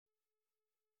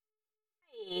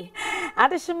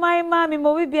Adishimai mami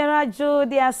mo biara jo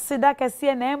de asida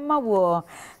kese na ema wo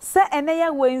se ene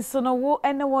ya we nso no wo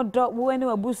ene wo do wo ene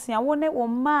wabusia wo ne wo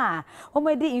ma o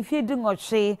medi infie du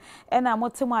ngotwe ena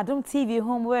motemo adom TV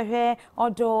home we hwe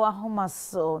odo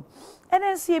ahomaso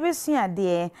ene nso yebesua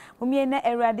de mumie na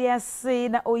erade ase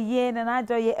na oye na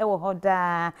ajoye ewo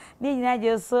hoda ni nyina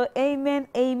je so amen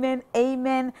amen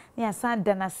amen ni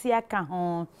asanda na sia ka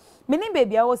ho menim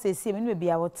baby awo sesi menim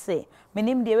baby awo tse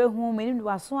menim de we hu menim de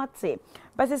waso ate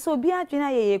but so obi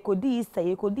adwena ye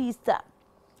kodi Easter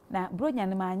na bronya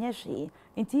ne ma anya hwe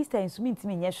nti Easter nsumi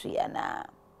ntimi nya hwe na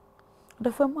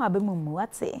do famu abemumu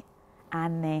ate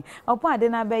ane opo ade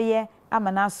na beye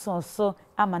amana so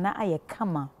amana aye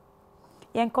kama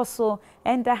yenkoso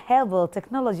enda herbal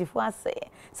technology for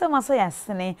ase so maso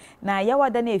yasene na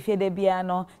yawada na efie de bia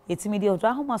no yetimi de odo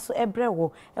ahomaso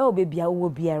ebrewo e wo bebia wo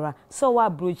biara so wa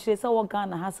brochire so wo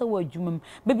Ghana ha so wa adwumam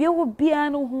bebia wo bia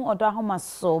no hu odo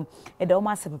ahomaso e de o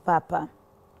ma se papa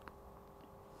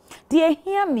de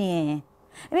hia me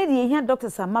ene de hia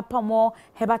doctors amapamo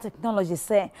herbal technology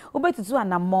say obetutu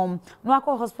anamom no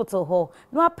akọ hospital ho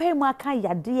no apemu aka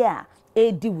yade a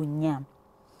edi wunya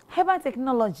herbal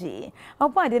technology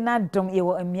opo ade na dom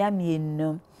yewo amiamie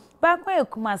no ba kwa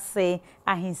Akumaa say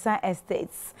Ahinsa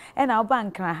estates and our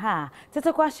bankra ha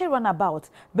tete kwa she run about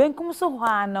benkum so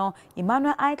hwa no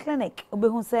Emmanuel Eye Clinic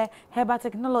obehu say herbal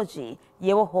technology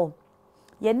yewo ho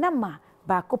ye nama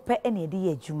ba ko pe ene de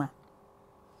ye adwuma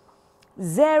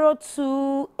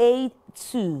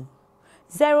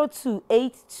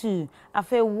 0282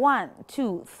 afe 1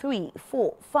 2 3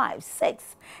 4 5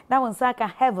 6 that one saka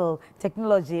herbal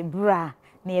technology bra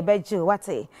na ebejo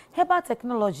wate herbal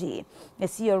technology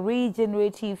is your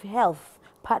regenerative health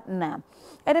partner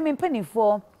and me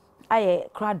for aye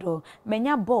krado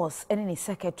menya boss ene ni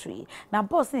secretary na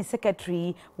boss ni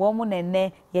secretary wo mu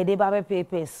nene ye de ba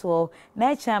pepe so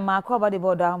na echa ma ko ba de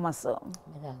bodo amaso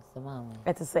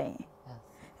it's saying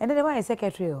and then why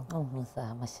secretary oh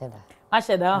sir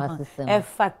masheda e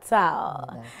fatal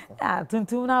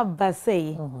tuntum na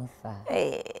basei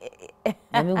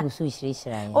na me gusu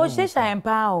shirishira o shesha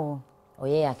empa o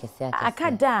oye akese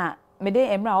akada me de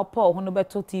emra opo ho no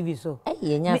beto TV so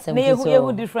nya asem keso na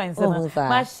yehu difference na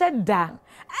masheda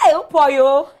opo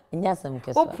yo nya asem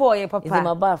keso opo ye papa is in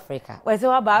my Africa we say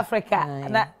wa ba Africa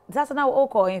na that's now o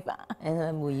call him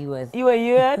and US you were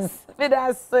US me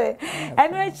that say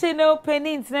and we chi no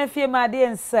penny na fie ma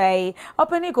de say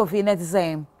open coffee na the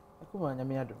same Akumaa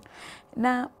nyame adom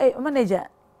na manager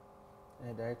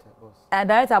director boss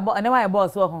director boss and why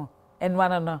boss wo ho and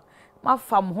one no ma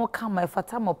fam ho kama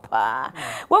fata mo pa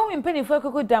when we penny for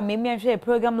kuku dam me nhwe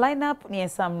program lineup ni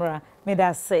samra me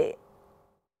that say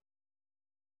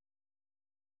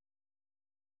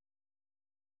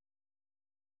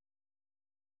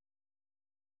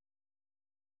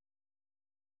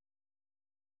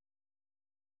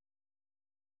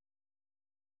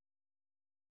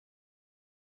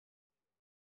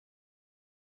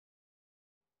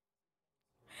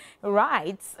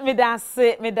right me that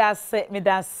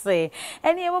say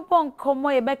any ever pon komo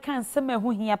ye be kan se me ho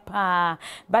hia pa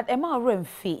but e ma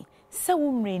remfi se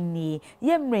wo mreni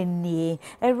ye mreni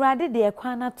erade de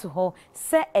ekwana to ho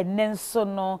se enenso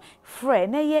no frɛ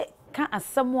na ye ka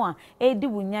asɛm a edi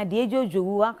wunya de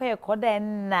ejojowu akɔ koda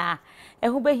na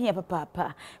ehu be hia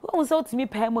papa wo se otimi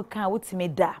pa mu kan wotimi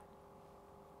da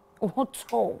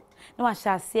ohoto na wa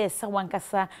hyase esa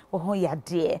wankasa wo ho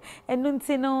yade enu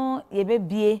nti no ye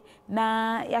bebie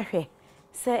na yahwe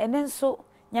se enenso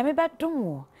nyame bedom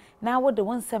wo na wo de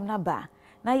wonsem na ba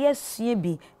na yesua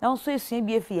bi na wonso esua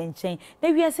bi efi yenchen na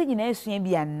wiase nyina esua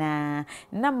bi ana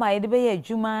na ma ye de be ye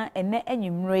adwuma ene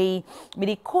anwumrei me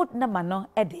di code number no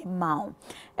e de maw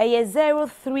eye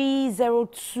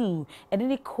 0302 ene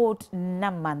ni code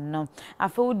number no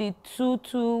afa di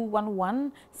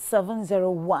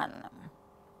 2211701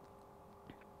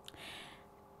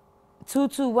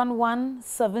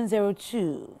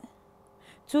 2211702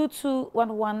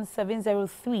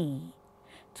 2211703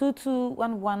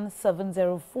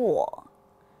 2211704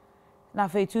 na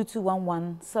fe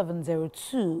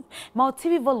 2211702 ma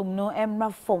TV volume no emra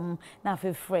form na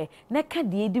fe frɛ na ka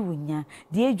de edi wunya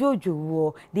de ejojo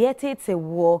wo de etete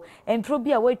wo entro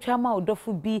bi a watwa ma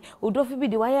odofo bi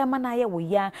de waya ma na ye wo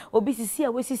ya obi sisi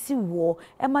a wesisi wo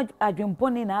ema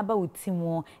adwenbone na aba wotim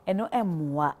wo eno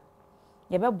emmoa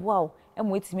ye beboa wo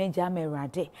wetimi agya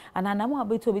merade ana na mo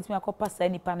abeto betimi akopa sa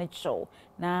nipa ne chew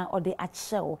na ode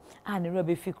achew a ne ro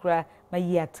be fikura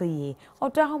mayi atoye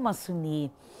odo ahoma so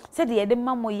ni se de yede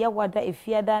mammo ye wada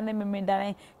efiada ne memenda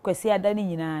ne kwasi ada ne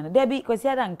nyina no de bi kwasi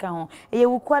ada nka ho ye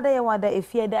wukwada ye wada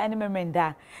efiada ne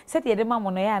memenda se de yede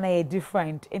mammo no ya na ye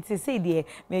different enti se de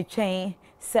me twen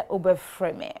se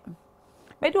obefreme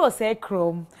me do se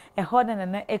krom e hoda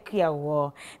na ekua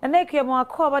wo na ekua mo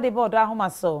akọ ba de bodo ahoma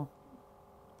so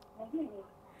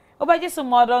Obaji so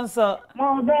modern so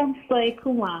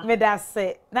Akumaa. me da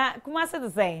se na kuma se the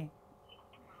same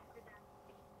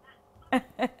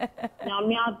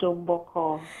Nyame adom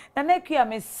boko. na ekua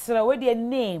me sra we de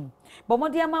name but mo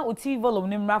de ama o TV volume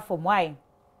ni mra from why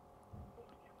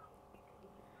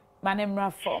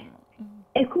manemra from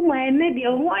Akumaa ene de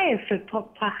ho ayefe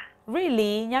papa.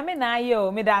 really nyame na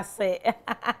ayo me da se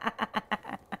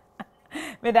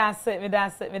me da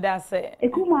se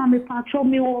Akumaa me patro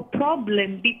me wo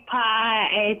problem bi pa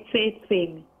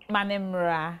etete.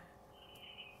 manemra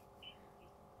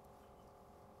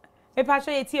me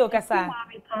patro yeti okasa Akumaa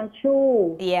me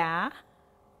patro. yeah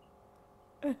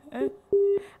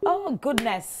oh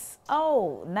goodness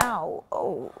oh now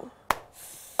oh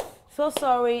so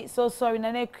sorry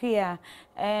nana kuya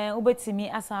ubetimi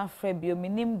asa afrebio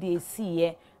minim de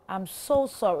see I'm so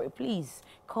sorry please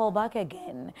call back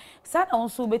again sad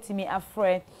also ubetimi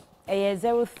afre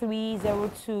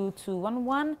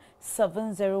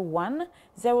 0302211701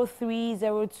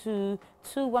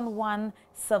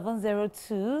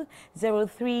 0302211702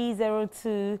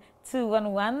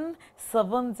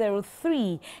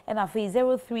 0302211703 and afi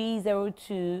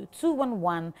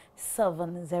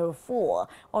 0302211704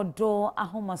 odo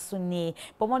ahomasuni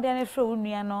bomo de na fre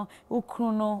onua no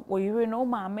ukru no oyire no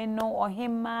maame no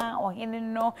ohema ohene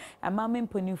no amame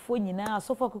mponifo nyina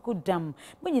asofo kokudam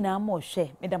mo nyina mo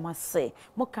hwe medamase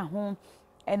mo ka ho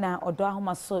ena odo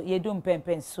ahomaso yedu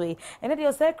mpempensoe ene de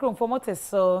ose krom for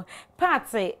moteso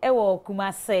party ewo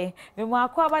kumase me mo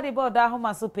akwa ba de odo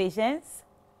ahomaso patience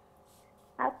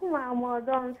Akumaa mo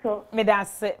don so.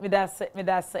 medase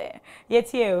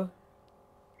yet you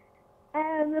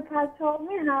Me patro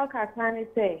me how can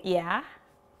say? yeah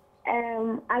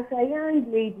As a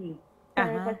young lady,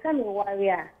 as a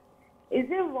warrior, is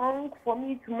it wrong for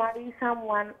me to marry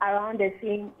someone around the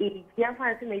same age? Yeah,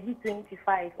 fancy maybe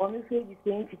 25 or maybe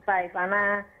 25,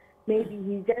 and maybe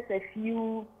he's just a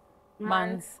few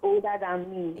months older than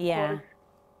me. Yeah.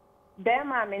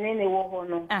 Them are men in the war,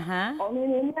 no. Or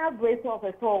maybe I break off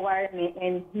a tall warrior,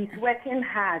 and he's working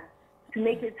hard to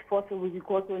make it possible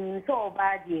because when you saw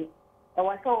bad, I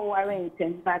was so worried,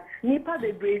 but Nipa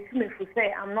the brave me for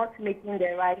say I'm not making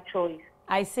the right choice.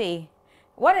 I see.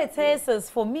 What it is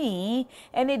for me,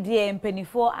 any dear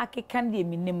penny-for can be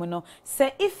minimum.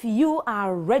 Say if you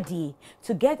are ready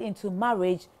to get into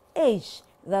marriage, age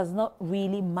does not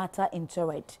really matter into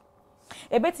it.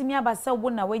 E beti mi abasa wo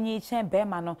na wenye chen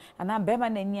bema no ana bema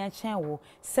na ni a chen wo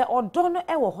se odo no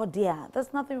e wo ho dia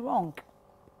there's nothing wrong.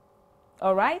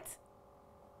 All right?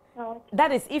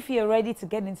 That is if you're ready to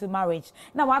get into marriage.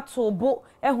 Now what to bo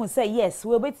who say yes,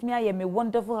 we bet me I am a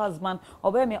wonderful husband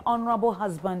or be me honorable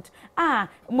husband. Mo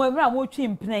bra mo twi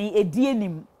mpnan e die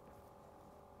nim.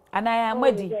 And I am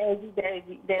ready.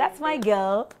 That's my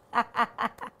girl.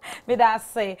 Me that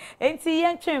say, enti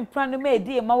yen twi mpran no me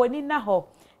die ma wani na ho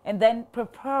and then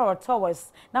prepare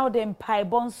towards now them pie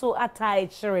bonso atai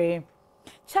chere.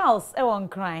 Charles e won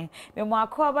cry. Me mo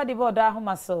akwa the border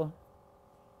homaso.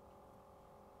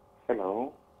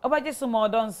 Hello. Obaji so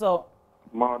modern so.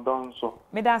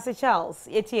 Me dance Charles,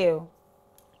 yet you.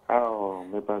 Oh,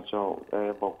 me banjo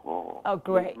boko. Oh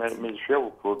great. Me share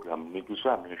program me do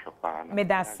so me shop. Me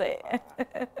dance.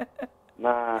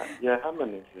 Na ya how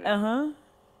many?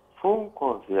 Phone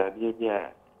calls ya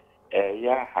dia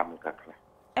ya ham kakra.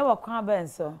 E wo kwa ben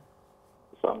so.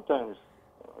 Sometimes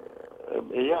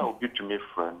ya obi to me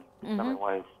friend, my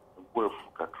wife work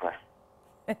kakra.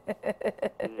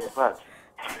 But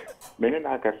many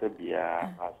na kasa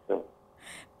bia pastor.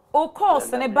 O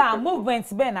course ne ba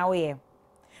movement ben na we.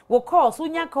 Wo course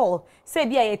unya call say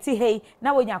bia yeti hey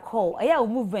na we nya call. Aya o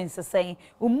movements to say,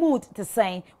 o mood to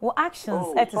say, o actions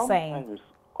to say.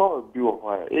 Call bi o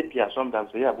ho e bia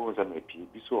sometimes ya bo za mepi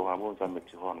bi so ha bo za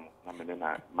meti ho no na me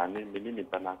na mane me ni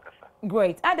ba na kasa.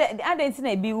 Great. Ade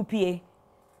na bi upie.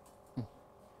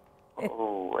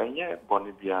 Oh, enye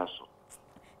boni bia so.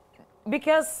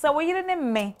 Because so we yire ne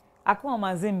me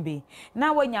Akumaa Zimbi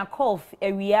na wanya call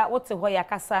ewia wote ho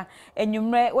yakasa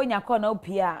enwumre wanya call na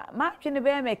opia ma twene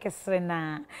be make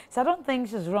srena so I don't think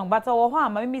she's wrong but wo ho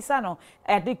ama mi sa no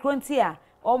e de kronti a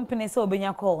ompene se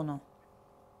obenya call no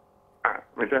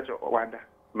Me just wanda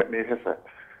me hesa.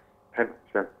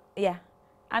 Yeah.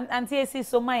 And Auntie Esi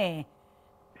so my.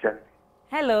 Charity.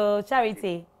 Hello,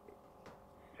 Charity.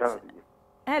 Charity.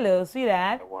 Hello,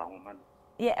 sweetheart.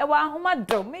 Yeah, homa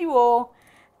do me wo.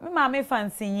 Me mama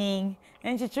fancy yin.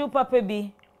 And chichu papa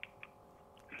bi.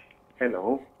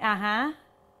 Hello.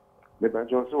 Me ba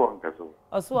jo so onkaso.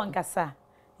 Oso onkasa.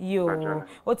 Yo.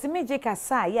 Otimi je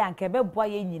kasa ya anke be boa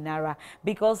ye nyinara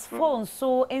because phone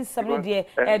so insem de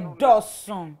e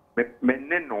doson. Me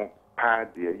ne no pa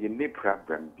de ye ni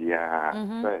problem bia.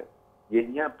 But ye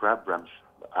nya problems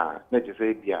na je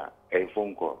say bia a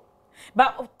phone call.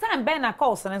 But time ben na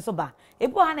calls and so ba. E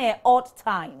bo na odd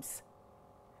times.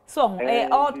 So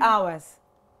odd hours.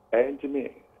 And to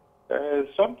me,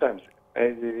 sometimes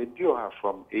the radio are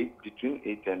from between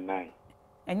 8 and 9.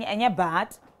 And you're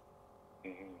bad.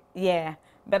 Yeah,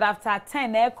 but after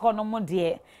 10, economy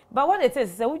dear. But what it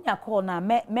is when you call now,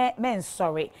 men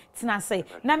sorry. Tina say,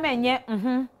 na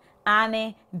menye,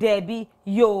 Annie, Debbie,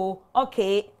 yo,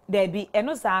 okay, Debbie, and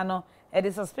no sano,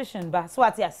 a suspicion, but so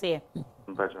what you say.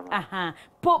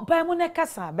 Put Bamune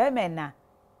Casa, Bemena.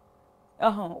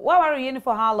 What were you in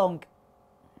for how long?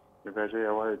 Because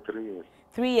I was 3 years.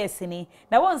 3 years, Sini.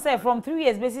 Now, one say from 3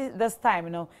 years basis this time,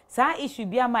 you know, so issue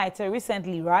be a matter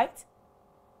recently, right?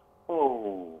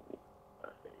 Oh,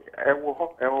 I will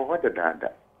what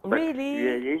the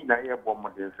really?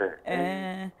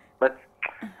 Yeah, but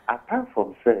apart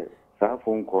from say, some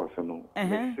phone calls, no,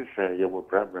 say you will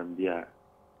problem there.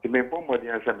 The main bomb of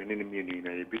the answer meaning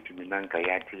a bit to me, Nanka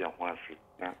Yati and one.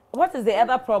 What is the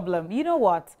other problem? You know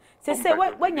what? Say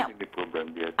when you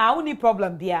only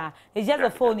problem there, it's just a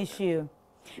phone issue.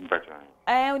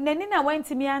 Nenina went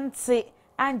to me and say,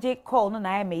 Angie call no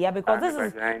na me ya because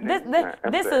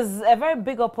this is a very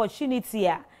big opportunity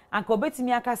ya. And ko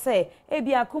betimi aka say e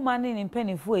bia Akumaa ne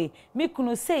mpanifo e me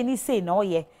kunu say ni say na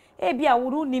oye e bia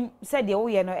wuru nim say de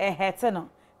oye no e hete no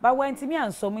but when timi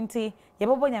ansom nti ye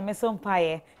bobo nyame so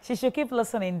mpae she should keep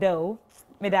listening though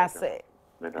me da say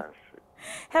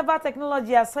Herbal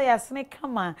technology asaya sne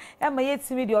kama e ma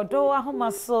yetimi de odo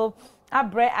ahoma so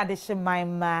abre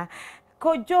adehyeman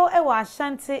Kojo ewa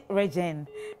Ashanti region.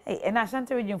 En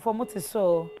Ashanti region for mo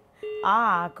so.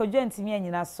 Kojo ntimi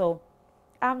anyina so.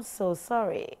 I'm so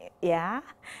sorry. Yeah.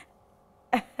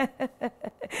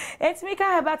 It's me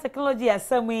ka Herbal technology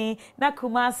asami na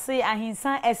Kumasi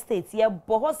Ahinsan estate ye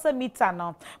boho samita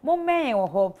no. Mo men wo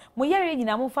ho. Mo yare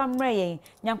nyina mo fa mre yen.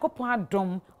 Nyankopon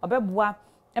adom obeboa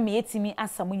eme yetimi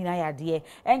asamu nyina yade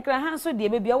enkra hanso de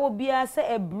bebia wo bia se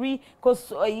ebri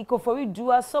kofori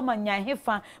dua so manya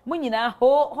hefa mu nyina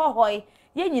hohoi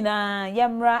ye nyina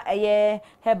yamra eye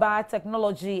Herbal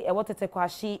technology e wotete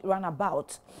kwashi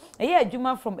runabout eye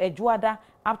adwuma from Ejuada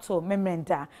up to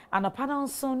Memrenda and upon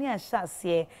so ni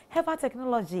ahase Herbal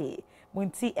technology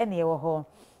munti ene wo ho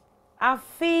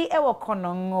afi e wo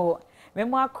konongo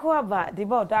memo akoaba de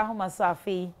ba oda ho maso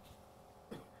afi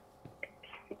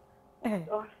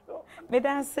Me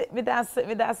dance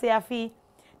afi.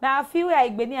 Na afi we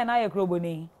igbeni ana ye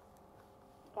kroboni.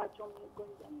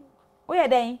 Where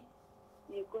den?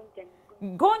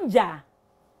 Gonja.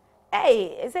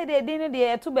 Hey, say they didn't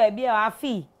dey to baby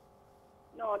afi.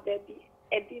 No, there be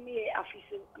edini afi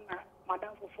so na madam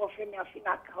for me afi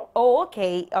na ka. Oh,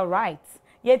 okay. All right.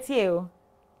 Yet you.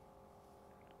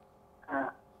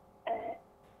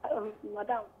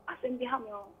 Madam, asembi ha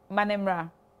me o. Manemra.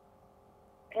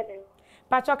 Hello.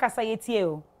 Pacho kasa yetie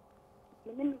o.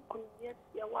 Me kunyet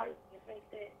ya wari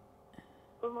say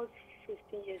almost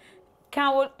 15 years.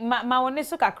 Can ma woni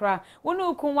so kakra.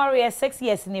 Wonu kun wari 6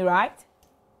 years ni, right?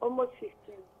 Almost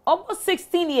 15. Almost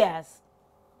 16 years.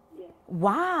 Yeah.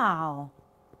 Wow.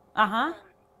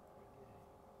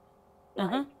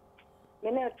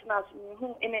 Me na tuna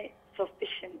who any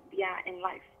suspicion bia in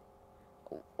life.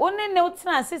 Only no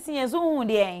tuna 16 years who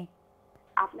dey.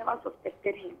 I've never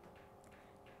suspected him.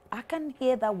 I can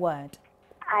hear that word.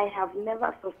 I have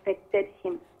never suspected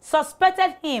him.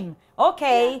 Suspected him.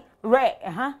 Okay. Yeah. Right.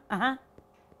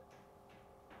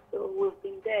 So we've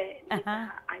been there.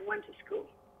 I went to school.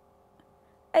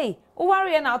 Hey, who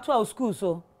worry now 12 school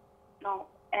so? No,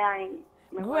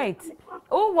 great.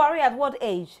 Who worry at what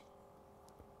age?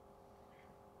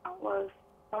 I was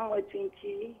somewhere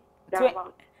 20.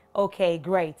 Okay,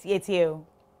 great. Yet you.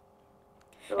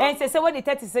 So, and so when the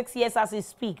 36 years as you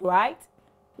speak, right?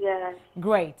 Yes.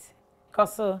 Great.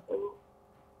 Koso.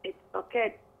 It's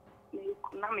okay.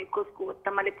 Now I go school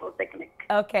Tamale Polytechnic.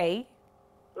 Okay.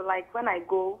 So like when I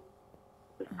go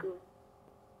to school,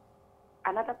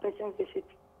 another person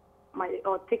visits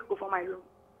or take over my room.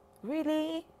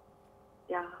 Really?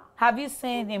 Yeah. Have you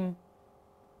seen him?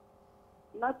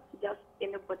 Not just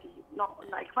anybody. No,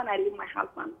 like when I leave my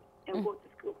husband and go to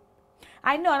school.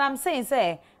 I know, and I'm saying,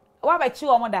 say, What about you,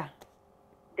 Omoda?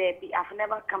 I've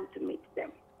never come to meet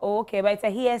them. Oh, okay, but it's a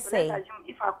So hearsay. let's assume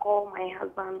if I call my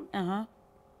husband,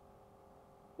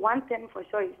 one thing for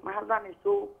sure is my husband is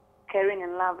so caring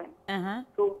and loving.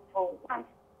 So for once,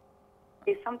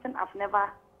 it's something I've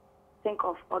never think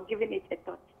of or given it a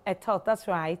thought. A thought, that's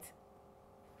right.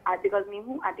 Because me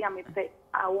who I am a pet,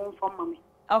 I won't for mommy.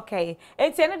 Okay.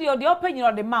 It's the opinion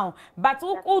of the mouth. But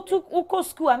who took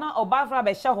school and not about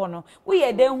Rabbi Shahono? We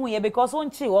are then here because one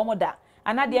chill or mother.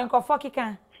 And not the uncle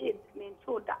Fokikan. She mean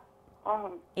so that.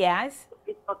 Yes.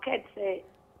 It's okay to say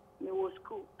me was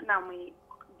school. Now my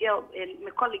girl,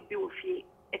 my colleague be with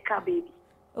a car baby.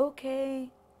 Okay.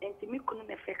 And to me couldn't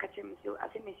have a catch me so I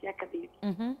say me see a car baby.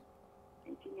 And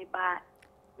to me by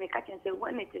me catch and say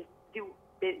when it is due,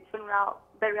 the funeral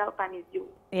burial plan is due.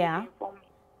 Yeah. Inform me.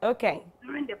 Okay. So,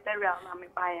 during the burial, I'm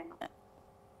buying.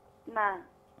 Nah,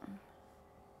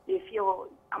 if you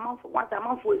once a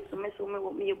month is to mess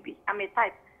with me, I'm a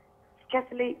type.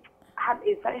 Scarcely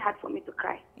it's very hard for me to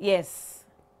cry. Yes.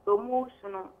 So most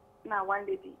now one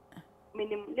lady,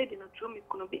 minimum lady no true me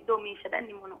couldn't be do me shed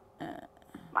any mono.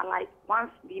 My life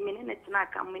once be meaning it's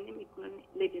not come when me couldn't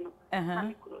lady no.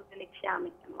 Me couldn't then charm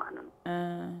and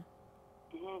one.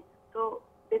 So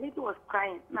the lady was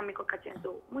crying. Now me go catch and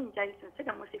so when Jason said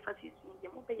I must say fast is in the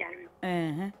mobile area.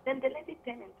 Then the lady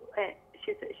turned into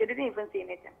she didn't even say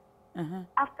anything.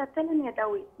 After telling her that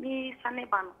way, me Sunny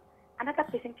Bano, another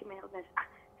person came and said,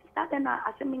 sister, then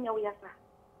I said, me we are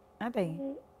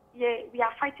yeah, we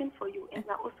are fighting for you and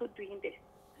we are also doing this.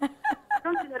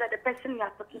 Don't you know that the person you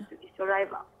are talking to is your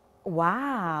rival?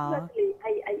 Wow.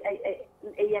 I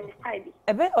am a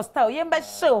a bit hostile, yeah, but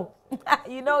so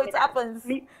you know it happens.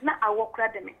 Now I walk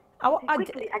right them.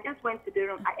 Quickly, I just went to the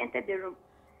room. I entered the room.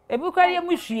 A book carry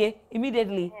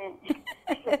immediately.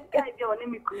 Guys, your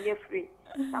name is clear free.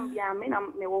 Some men,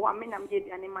 I'm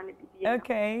getting any money.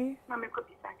 Okay. Mamma could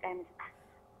be kind.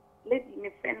 Lady,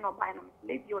 my friend, no buy them.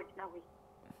 Lady, you're now way.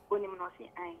 When you not see,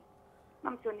 I.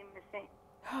 I'm telling him the same.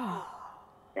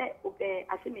 Say, okay,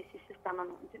 I see my sister, no,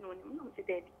 no,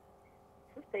 today.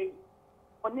 So say,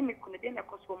 on me couldn't then a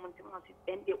cost woman to us,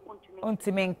 and they want to me. On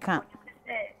to me, can't.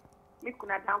 Me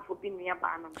couldn't down for being near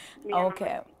Barnum.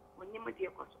 Okay. When you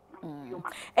dear cost.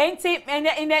 Ain't it in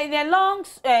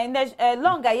the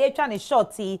longer year trying to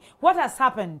shorty, what has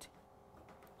happened?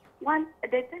 One, the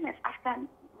thing is after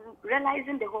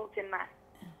realizing the whole thing now,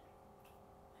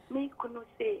 me couldn't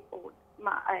say, oh,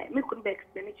 me couldn't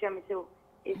explain it to myself.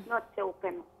 It's not so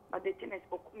open, but the thing is,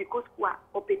 because we are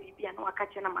open, and no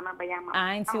catching a man by Yama.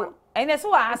 And that's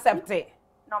why I accept it.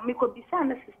 No, me could be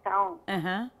son sister on.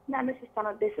 Now the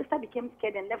sister became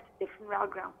scared and left the funeral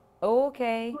ground.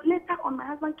 Okay. So later on, my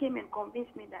husband came and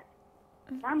convinced me that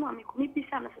now me could be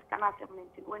son sister now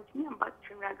 17 went to me and back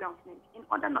funeral grounds in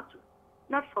order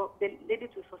not for the lady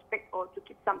to suspect or to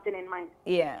keep something in mind.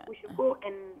 Yeah. We should go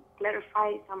and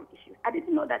clarify some issues. I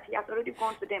didn't know that he has already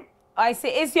gone to them. I see.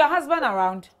 Is your husband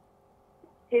around?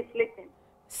 He's sleeping.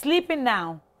 Sleeping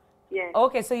now? Yes.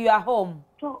 Okay, so you are home.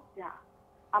 So, yeah.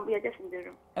 And we are just in the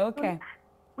room. Okay. So,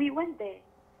 we went there.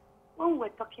 When we were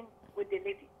talking with the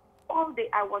lady, all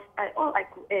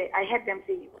I heard them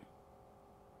say was,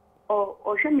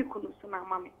 oh, show me kunusuma,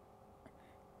 mommy.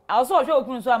 Also, show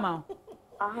kunusuma.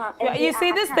 You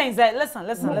see these things that listen.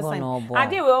 I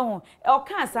did well. All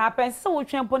kinds happen. So we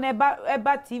try upon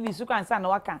about TV. So can say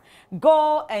no can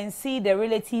go and see the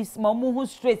relatives. Mamu who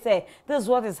straight say this is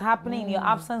what is happening in your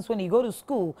absence when you go to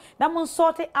school. That must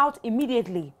sort it out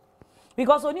immediately,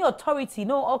 because only authority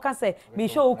no all can say be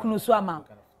show kunusuma.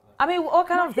 I mean, what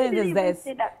kind of things is this?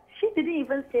 She didn't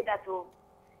even say that. Oh,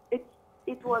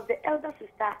 it was the elder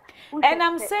sister. And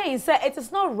I'm saying, sir, it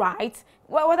is not right,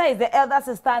 whether it's the elder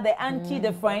sister, the auntie,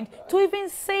 the friend, to even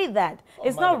say that.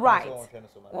 It's not right.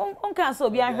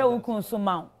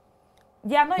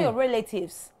 They are not your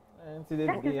relatives.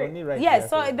 Yes,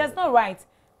 so that's not right.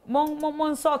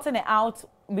 Mon sorting it out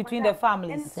between the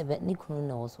families.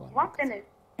 One thing is,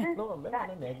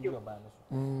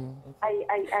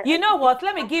 you know what?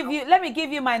 Let me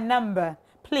give you my number,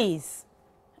 please.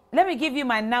 Let me give you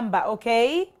my number,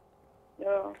 okay?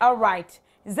 Yeah. All right.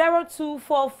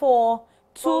 0244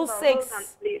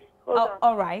 26.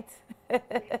 All right.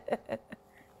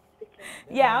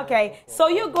 Yeah, okay. So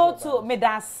you go to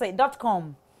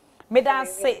medase.com.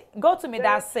 Go to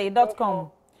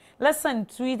medase.com. Listen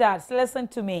to that. Listen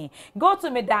to me. Go to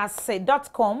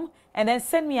medase.com and then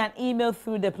send me an email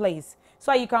through the place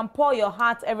so you can pour your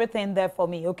heart, everything there for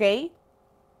me, okay?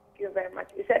 You very much.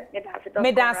 You said medase.com.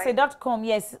 Medase.com,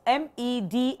 yes.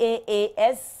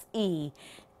 MEDAASE.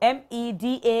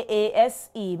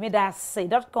 MEDAASE.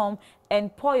 Medase.com,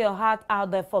 and pour your heart out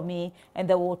there for me, and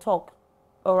then we'll talk.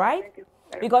 All right? Thank you.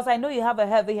 Because I know you have a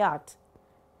heavy heart.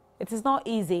 It is not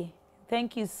easy.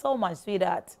 Thank you so much,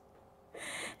 sweetheart.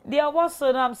 Dear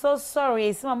Watson, I'm so sorry.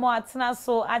 It's my mom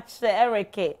so actually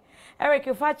Eric. Eric,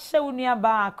 if I show you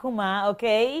about Akumaa,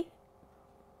 okay?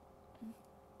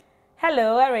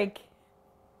 Hello, Eric.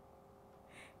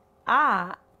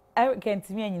 Eric and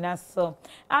me and so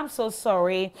I'm so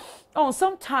sorry. Oh,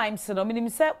 sometimes you know, me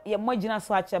say you more jina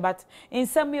so acha, but in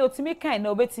some way otimi kind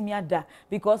no betimi ada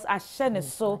because I share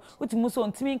so utimu so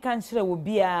ontimi kan kire wo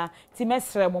bia ti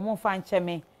mesre mo fa nche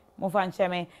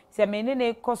me se me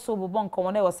ne koso bobon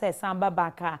komo na wo say samba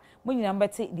baka mo nyina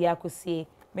mbeti dia akosie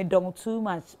me dong too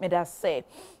much me da say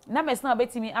na me na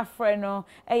betimi afre no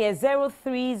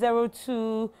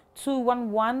 0302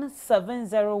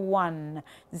 211-701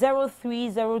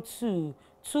 0302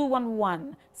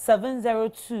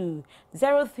 211-702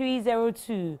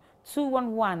 0302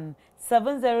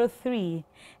 211-703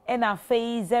 and our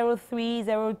phase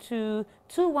 0302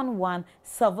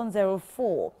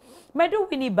 211-704. Medu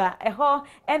winiba eho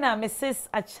and our Mrs.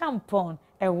 a champon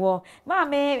ewo.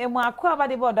 Mame and my aqua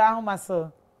body board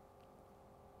ahomaso.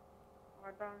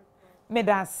 Me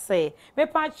da say me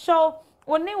pa show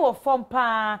Oni wo form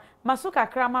pa masuka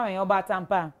krama me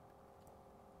obatampa.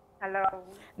 Hello.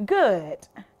 Good.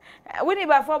 Winnie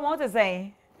ba form what to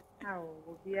say?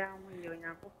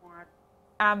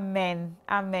 Amen.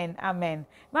 Amen. Amen.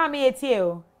 Mami etie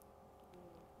o.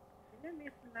 Let me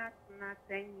not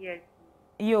 10 years.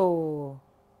 Yo.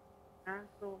 And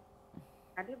so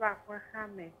I did back for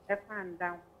Hammy, up and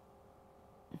down.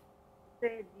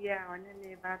 Say dear on the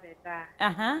neighbor that.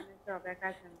 So Becca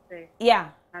can say. Yeah.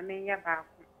 I mean, yeah, back.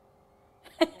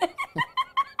 Almost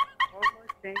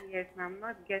 10 years, and I'm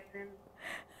not getting.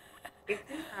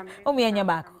 Oh, me and your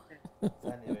back.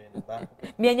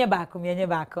 Me and your back.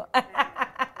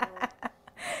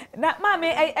 Na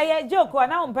mami, I joke. Wa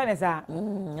na umpenesa.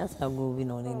 That's how go we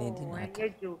know in I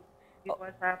joke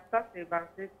because I've talked about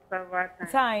it several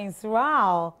times.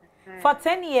 Wow. For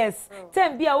 10 years,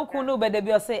 10 be a ukunu be de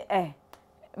be say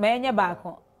me and your back.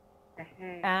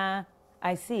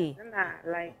 I see.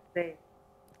 Like the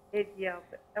 8 years,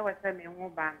 I was saying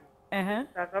one ban.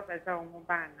 So I thought I saw one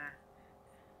ban.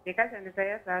 Because I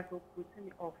say I so put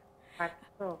me off. But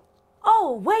so.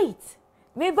 Oh wait,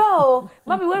 maybe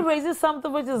mommy will raise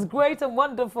something which is great and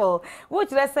wonderful. What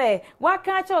should I say? Why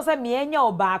can't you say me and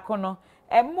your back no?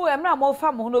 I'm not more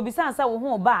family no be sans wo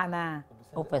ho ba na.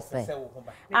 O pese. Me ho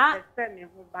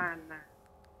ban na.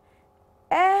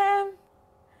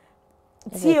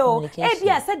 Tio,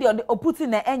 bia said the putting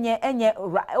na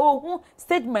enye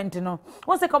statement no.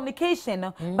 What's the communication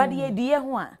no? But the idea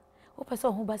ho a. O pese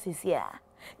ho ba sesia.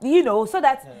 You know, so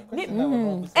that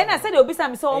and I said you'll be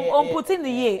some so on putting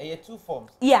the year. Two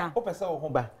forms. Yeah. O pese o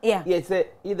home ba. Yeah. Yeah, say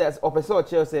either o pese o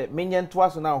che say menyen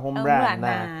twice now home brand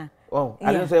na. Oh,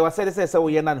 I don't say what said say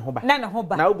we na home ba. Na home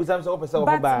ba. Na o bisa so o pese o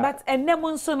home ba. But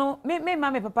enemu nso no me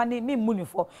mama papa ni me muni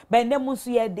for. But enemu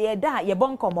nso ye de da ye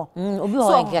bon komo. Obi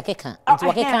ho keka. Nti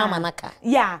wo keka amanaka.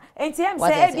 Yeah. Enti em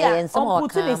say e bia on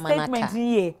putting the statement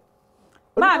here.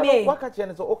 Mama, what catch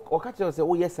you so o catch you say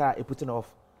oh yes sir e putting off.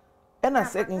 And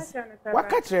seconds. What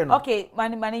catch you? Okay,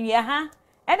 money we and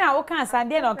I will can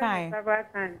stand there no kind. Several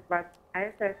times, but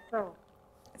I said so.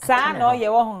 Sa no ye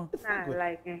wo ho.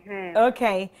 Like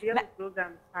okay.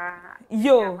 Program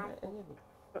yo.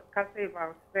 Can say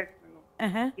about sex,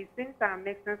 It seems I'm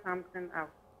making something out.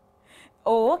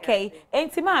 Oh, okay.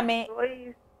 Enti mama. So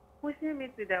he's pushing me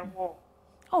to the wall.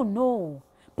 Oh no.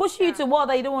 Push you to the wall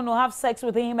that you don't want to have sex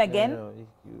with him again? No, you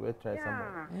will try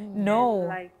somebody. No.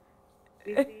 Like,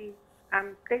 you see,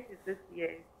 I'm 36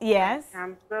 years. Yes.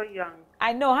 I'm so young.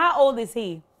 I know. How old is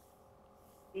he?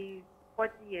 He's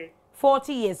 40 years.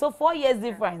 40 years. So 4 years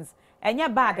difference. And you're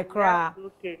bad to cry.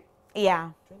 Two kids. Yeah.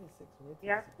 26. He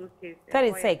has 2 kids.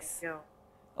 36.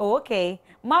 Oh, okay.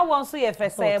 Ma wants to be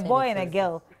a boy and a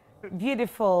girl.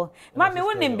 Beautiful. Mommy,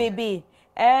 what name baby?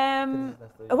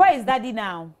 Where is daddy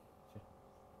now?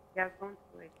 He has gone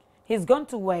to work. He's gone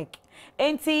to work.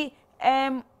 Auntie,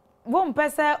 one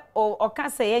person or can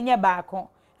say any back.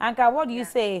 Anka, what do you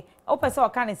say? O person or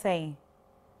can I say?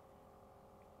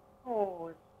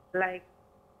 Oh, like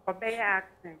obey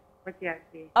accent. What you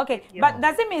say? Okay, but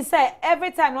does it mean say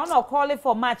every time one or call it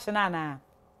for match, Nana?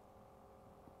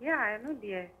 Yeah, I know,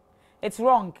 dear. It's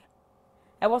wrong.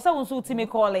 I was someone who to me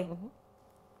calling.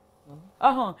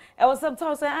 I was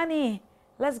sometimes saying, Annie,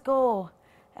 let's go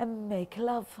and make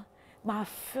love. My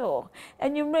feel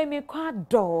and you made me quite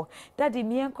door. Daddy,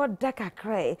 me and called Daka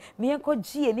cray, me and called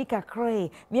G and Nika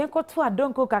cray, me and called Tua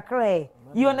Donko cray.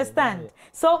 You understand?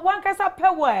 So one can say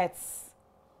per words.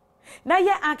 Now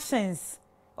your actions.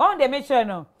 On the make sure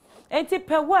no. Ain't it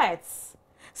per words?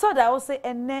 So that I will say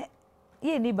ene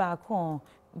ye ni ba ko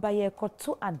ba ye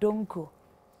koto adonko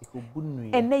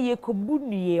ene ye ko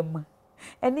bunuyem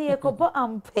ene ye ko bo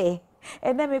ampe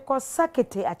ene me ko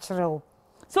sakete achrew.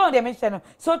 So they mention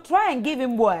so try and give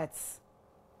him words.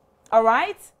 All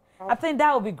right? I think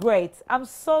that would be great. I'm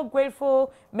so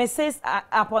grateful, Mrs.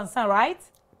 Aponsan, right?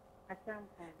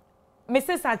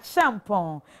 Mrs.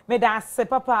 Achampon, me da se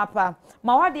papa.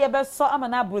 Ma wa de be so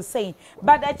amana bro saying,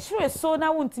 but the true so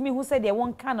na won't me who said they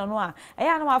won't can no a.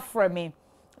 I no afre me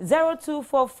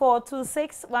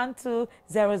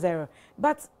 0244261200.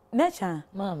 But nature,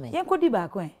 Mommy. yen ko di ba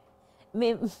ko e.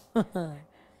 Me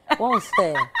won't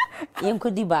say yen ko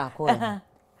di ba ko.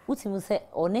 Utimu say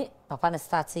one papa na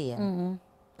start here.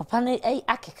 Papa na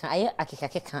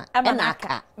akeka and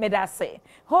aka. Me da say.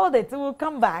 Hold it, we'll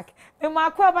come back. Me ma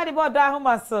kwa ba di bo da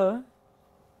homa so.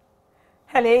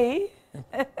 Hello.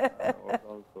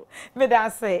 Me da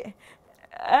say.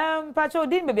 Pacho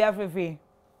din baby afefi.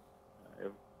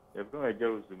 If no eja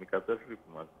usu mi kata free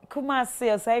Kuma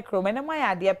say cycle me na ma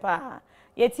ya de pa.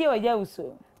 Ye tie eja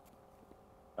usu.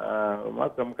 O ma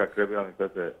tam kakra bi am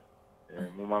pese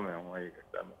mu ma me ho yi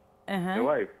kata no. The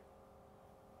wife.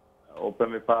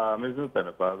 Open me pa me zo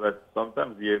tana pa but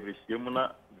sometimes ye be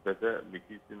shemuna pese me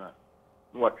kisina.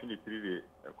 No watching it 3 days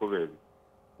ko be.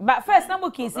 But first na mo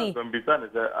kisi. Some bitan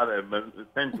is ala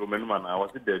send to menu man I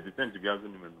was there the send to bi azu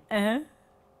ni menu.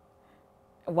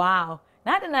 Wow.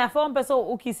 Na de na form person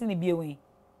o kisi ni biewe.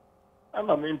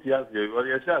 Ama me ntia se o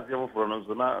ye sha se mo for no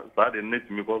so na sa de net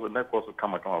mi ko na ko so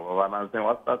kama baba na say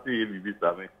what start ye bi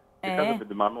sa me. Because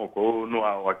the man ko no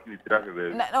a wakini tirafe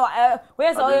be. No,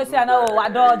 we say o say na o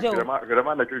adoje o.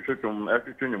 Grema na twetwetwum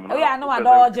atwetwum no. O ya no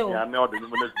adoje o. Ya na o de no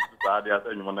na sa de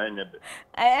asa nyum na enye de.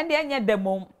 Ende enye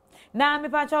demom. Na me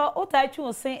pa cho o ta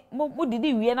twu sen mo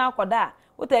didi wie na akoda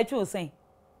o ta twu sen.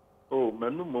 Oh,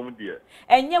 menu mom dia.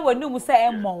 Enye wanum se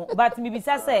emmon, but me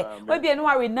bisa say we bi no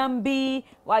wa renam bi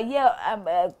wa ye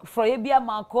froye bi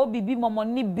amanko bibi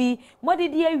momoni bi mo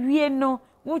didi awie no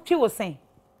wo twi wo sen.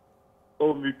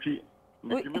 Oh, me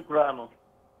kura no.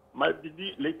 My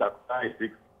didi later cry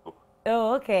 6.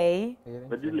 Oh, okay.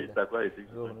 My didi later cry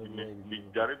 6. Me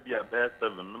jare bi a be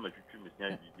 7 no ma twitwi me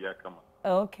sia bibi akama.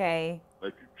 Okay. Ma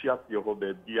twitwi afi ho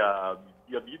be bia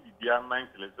bia 9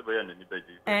 till 7 na ni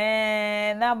beje.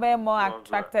 Now be more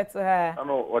attracted to her. I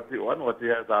know what he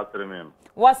has after me.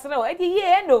 What's wrong?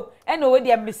 Ye no we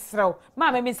dey misrew.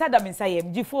 Ma me sada me say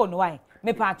gi phone why?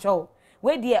 Me pa cho.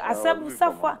 We dey asem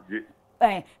safa.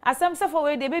 Asem safa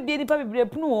we dey be bi nipa bebre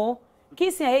punu o.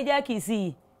 Kisi aheja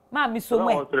kisi. Ma mi so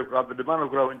mwe. The man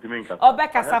kura went to me kasa.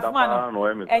 Obekasa fuma no.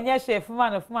 Enye chef fuma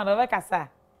no obekasa.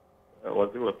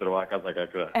 What was the wakasa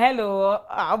kakra? Hello,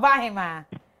 Obahima.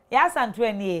 Yes,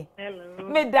 Antoine. Hello.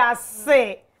 Me da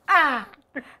say.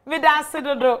 Me da say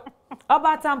dodo.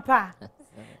 Obatampa.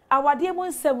 Awade mo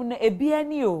nsem no ebia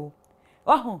ni o.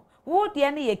 Oho, wo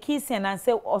de na ye kisi na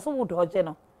say oso wo doje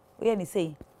no. Wo ye ni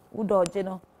say. Wo doje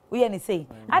no. Wo ye ni say.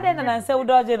 Ade na say wo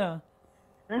doje no.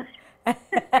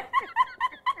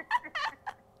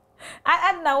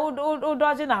 Adna wo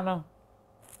doje na no.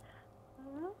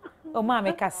 O ma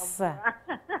me kasa.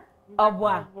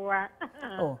 Obwa.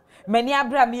 Oh, many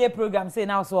abra me program say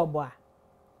now so obwa.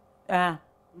 But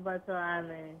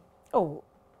oh.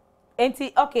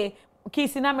 Enti okay,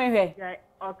 kisi na me hwe.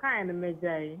 O kind me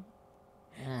jai.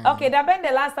 Okay, that been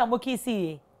the last time we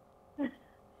kisi.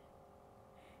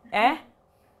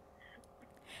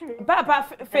 Papa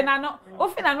finano, o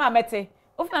finano amete.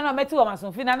 O finano amete o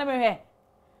maso, finano me hwe.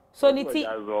 So niti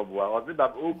was it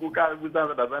that o ka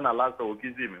gusa that na last o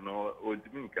kisi me no o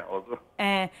diminka also.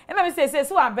 And me say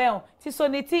so abel. Ti so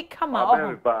niti kama o.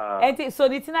 Enti so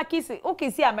niti na kisi, o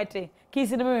kisi amete.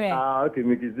 Kisi no me hwe. Okay,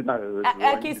 me kisi na.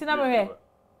 Kisi na me hwe.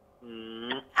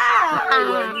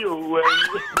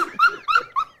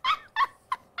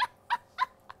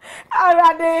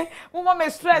 Alright, mama me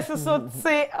stress so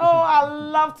say, oh, I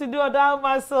love to do a down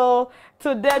muscle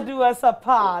to dead do us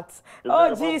apart.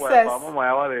 Oh Jesus.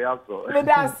 Me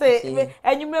that say,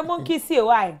 and you me mon kiss you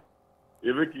why?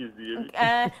 You make easy.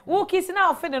 Who kiss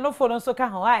now offend no phone so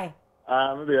can why?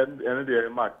 Maybe any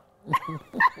mark.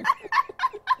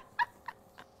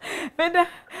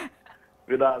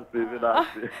 Vidase.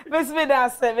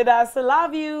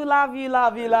 Love you.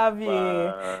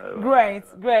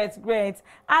 Great.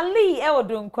 Ali,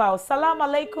 Eodunkwao. Salam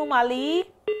alaikum,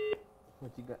 Ali.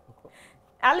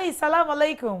 Ali, salam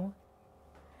alaikum.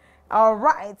 All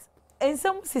right. And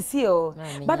some Cecile.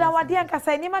 But our dear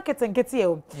Kasai, market and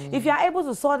Ketio. If you are able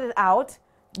to sort it out,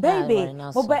 baby,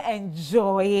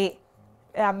 enjoy it.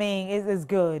 I mean, it's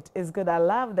good. It's good. I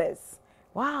love this.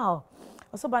 Wow.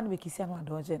 Also, Bandy Kisiano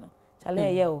Dojeno.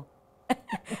 Chale yo.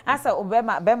 Asa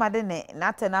obema de ne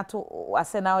na te na to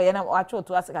ase na ye na wacho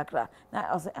to ase kakra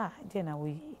na ose je na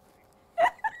we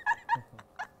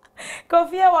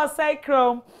Kofia was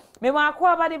cyclone me ma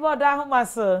akwa ba de boda homa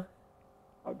so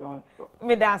Odon so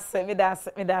me da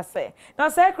say now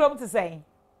cyclone to say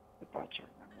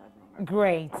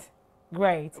great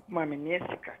kuma me ne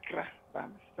kakra ba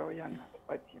me so ya na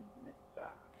pati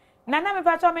na me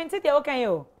pacho me ntide o kan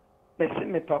yo me se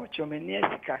me pacho me ne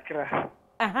kakra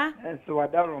so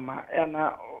wadaroma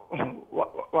na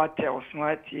what else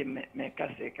nwati me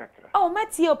kase kakra oh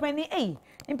matie opani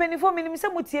impani for me se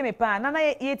mutie me pa na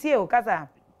ye tie o kasa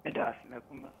me das na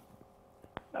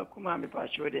kuma me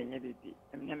pacho de nya bibi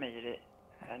me me yire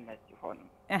na ti hono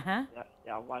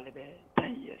ya wale be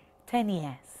 10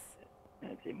 years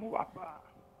ti mu wapa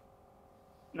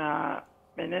na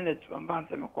menene tu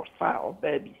ambanze me ko fa o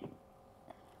baby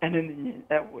and then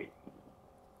away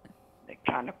the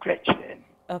kind of question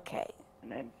okay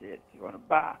and then you want to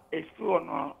buy a floor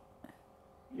no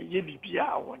you be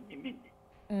bia won you mean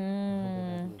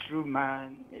true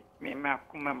man me ma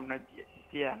kuma no die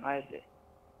sia no ise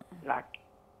like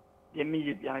the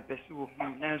me bia me pesu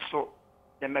na so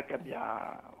the make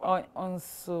bia on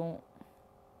so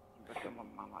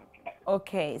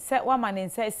okay set one man in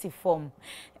say form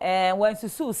when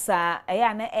susu sa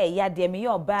eya na eya de me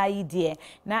yo ba yi de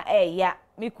na eya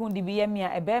me kundi bi yam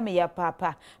ya ebe me ya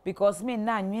papa because me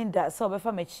na nwinda so be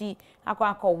fa machi akwa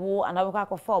akọwo anabekwa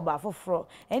akọfa oba foforo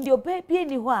and the oba bi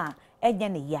ni ho a enye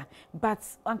ne ya but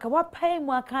anka wa pai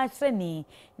mu aka kire ni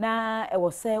na e wo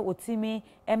se otimi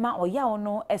ema oya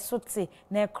ono esote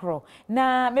na ekro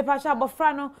na me pa sha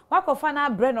abofra no wakọfa na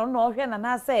abre no no hwe na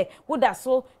na se woda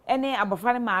so ene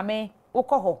abofra ne maame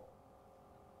wokọ ho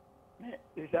me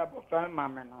is abofra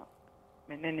maame no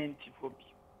me ne ntifo bi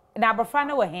na abofra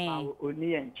ne wo hen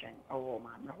oni enchen owo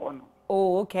maame ho no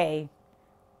oh okay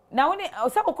na woni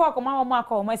osa kokọ akoma mo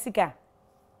akọ mo sika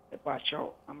e pa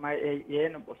show ama ye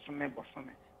no bosome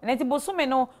na ti bosome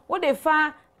no wo de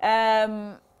fa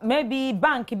maybe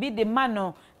bank bi de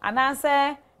mano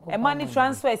anase money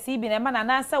transfer si bi na ma na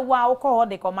anase wa wo ko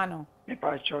de koma no me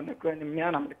pa show ne ko ni mi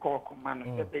anam de ko koma no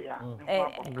se be ya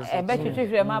be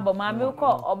twetwe ma bo ma me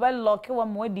ko obe lock wa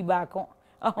mo di ba ko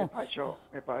me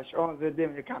pa show on the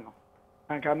dem kano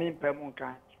anka mi pe mu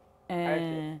kan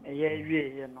ye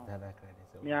wie ye no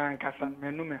mi anka san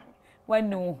menu me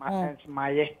wanu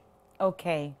maye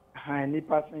okay ni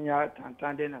pasin ya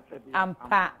tantande na sabi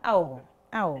ampa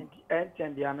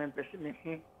and the amen person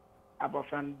me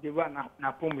abofan de wa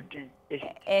na pomudin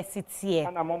esitie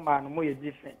ana mo ma no mo ye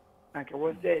different anka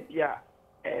wo say dia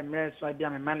emre so dia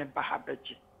me mane ba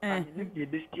habechi ni bi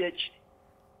be stage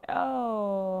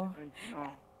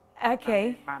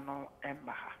okay mano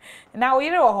emba na wo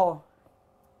yire wo ho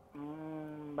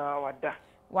ba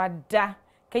wada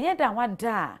kenya da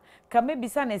wada ka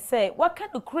mebisa ne say waka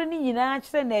no kro ni nyina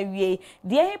kire na awie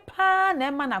de pa na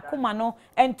ema na koma no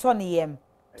ento ne yem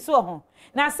so ho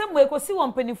na asem we kosi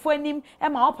won panifo anim e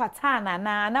ma opata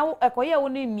na ekoye wo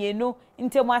no mienu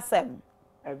ntemu asem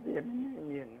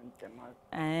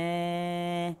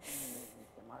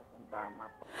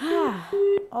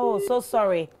oh so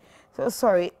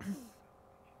sorry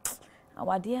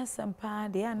awade asempa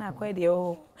de ana akwede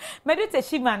o medute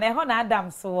shima na ho na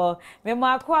Adams so me mo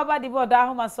akwa ba de boda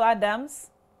ho so Adams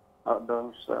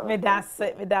me das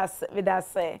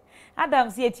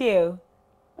Adams ye tie o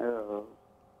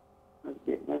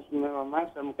okay me mama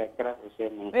sam kakra so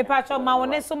me pa cho ma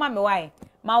woni so ma me why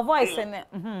my voice ne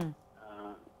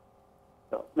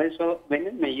so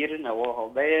me yiri na wo ho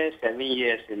be 7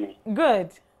 years ni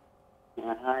good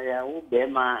ya wo be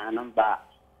ma anamba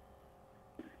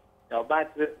so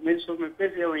but me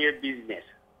pese on your business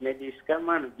me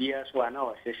discover dia so ana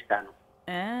o sister no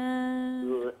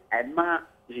ma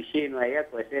jisi no ya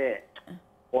ko se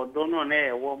odono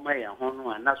na wo ma ya ho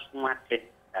no ana sumate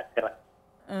takra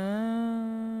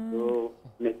so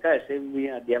me ka se mi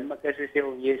a dia ma ka se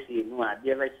o yesi no a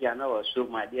dia ba chi ana o so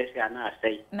ma dia se ana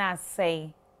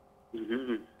sai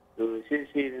so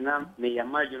si na me ya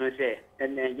ma juno se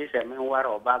ene je se me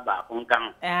waro baba kon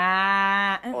kan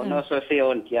ono so se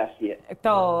on ti asie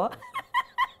to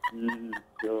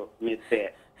so me se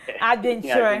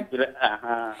adventure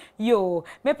yo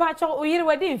me pa cho o yire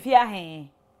wadi mfia he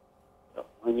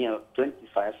onye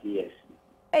 25 years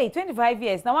 25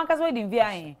 years na wan ka so wadi mfia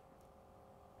he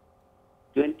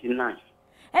 29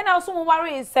 and also mo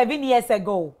marry 7 years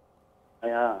ago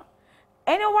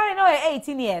and you worry now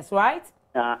 18 years right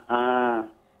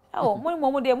oh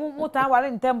mo de mo ta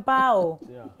ware ntempa o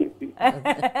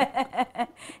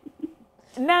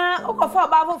na okofa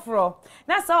ba foforo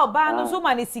na sa oba no so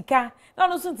ma ne sika na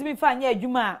no so ntimi fa anya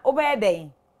adwuma oba ye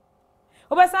den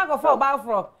Obesa go for ba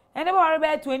fro. Ene ba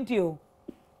be 20 o.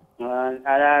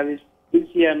 Ara this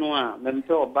year no a me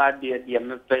pe oba de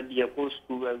me pe de ko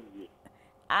school awie.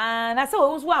 Na se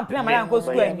wo nso ampena ma anko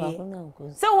school anwie.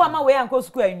 Se wo ama we anko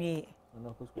school anwie.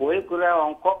 We kura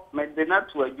onko me de na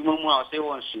to adwuma mu a o se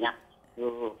won hia.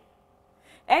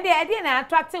 Ede na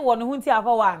attract won hu nti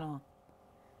akwa no.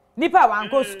 Nipa wa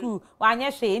anko school wa anye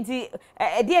hwe nti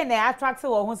ede na attract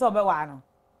wo hu so be wa no.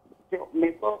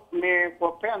 Me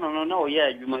ko pe no na o ye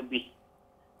adwuma bi.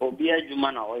 Obi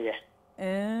adwuma na o ye.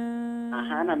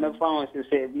 Aha na me fa won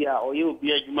se bi a o ye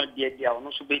obi adwuma de a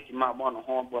ono so beti ma mo no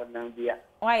ho bo na bi a.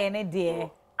 Wa ye ne de.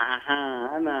 Aha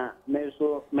ana me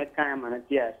so me kan ma na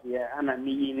ti ase ana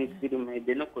mi yi ni siri me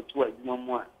de no ko tu adwuma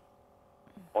mu a.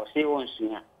 O se won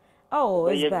sua. Oh,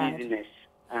 it's bad. Business.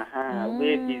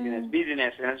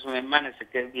 Business and so me man se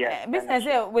bia. Business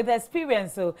with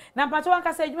experience so. Na pato wan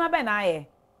ka se adwuma be na aye.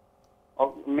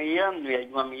 O me yam no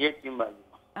adwuma me yetimba.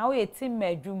 Awo yetimma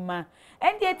adwuma.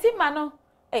 And the team no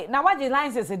na what the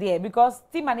licenses there because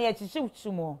team na ye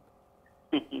chichi mo.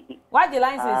 What the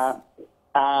licenses?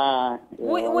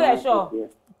 We are sure.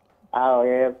 Oh,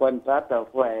 yeah, contractor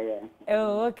for yeah.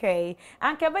 Oh, okay.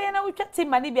 And kebe na we chat team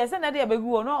mani bia se na dey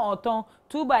abegu no oton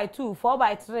 2x2,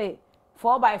 4x3,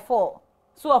 4x4.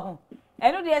 So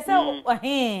eno dey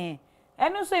say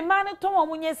eno so man ton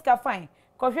omunye ska fine.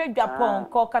 Ko hwe Japan,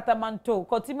 ko Katamanto,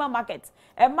 ko Tima market.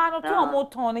 E man no ton mo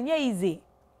ton nye easy.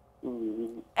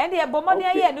 And the bomoni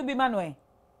aye no bi manwe.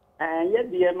 Ye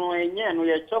bia no enye no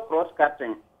ye chop cross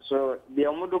cutting. So the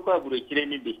omudo ko aburo kire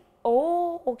ni bi.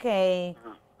 Oh, okay.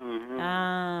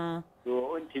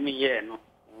 So ntimi ye no.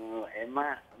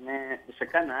 Ema me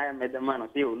sekana aya medama no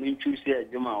say onu nchusi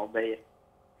adwuma obeye.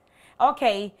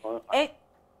 Okay.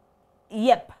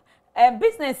 Yep.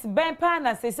 Business ben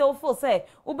partner say so for say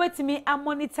obetimi a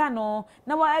monitor no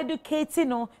na wa educate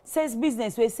no says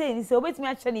business we say ni say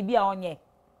obetimi a che ni bia onye.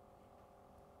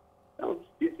 No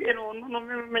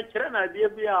me kira na dia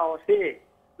bia o say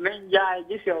menja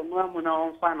gise onu amu na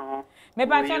onfa no. Me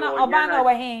ba cha na oba na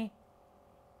we hen.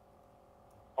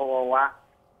 Owa.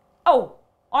 Oh,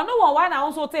 onu wo wa na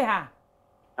onso te ha.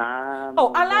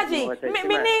 Oh, Alaji,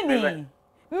 minini.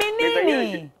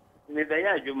 Me be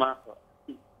ya adwuma.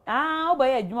 Oba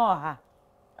ya adwuma ha.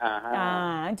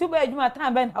 Nti oba adwuma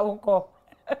tan ben na wonko.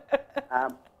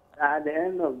 At the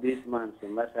end of this month,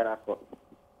 Masarako.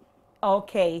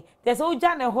 Okay. There's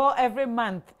Ojane ho every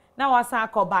month. Now I say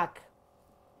go back.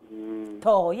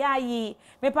 To ya yi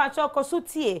me pa cho ko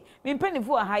sutie. Me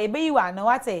mpanifu ha ye be yi wa na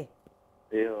wate.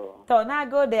 Yo. To na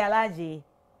go there Alaji.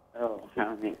 Oh,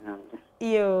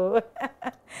 Yo.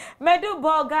 Medu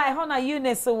boga ho na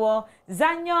Eunice wo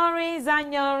Zanyori.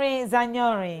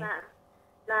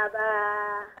 Na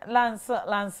ba.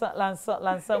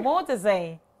 Lanso. Mo to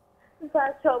say.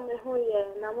 Ba cho me ho ye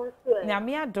na mo so e.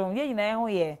 Nyame adom ye nyina ho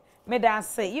ye. Me da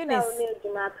say Eunice.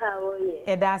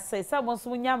 E da say some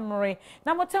so nyamre.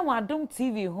 Na mo tem adom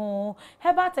TV ho.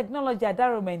 Heba technology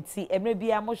environment emre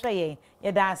bia mo hwe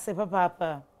ye da say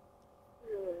papa.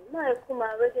 My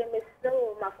Akumaa already me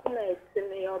so Makuma is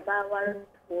me oba warren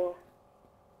for.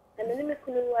 And then me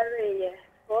kunu worry ye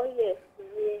 4 years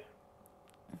ye.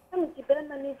 I'm jibe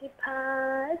mani jipa.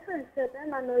 Esan se be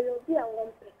mano yo bi a won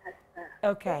pekasa.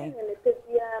 Okay. Me te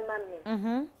bia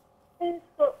mami.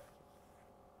 So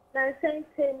na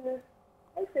sentemu.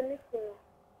 Ese me kunu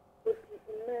oti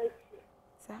mercy.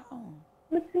 So.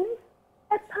 Mutini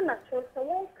e pana cho so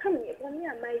won come ye be me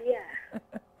amaye.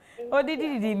 O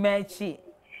didi mercy.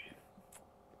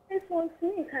 This one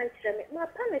me can't tell me. My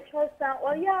panacho sa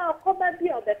or ya coba be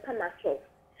of the panacho.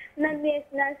 Nanny,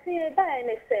 Nancy, by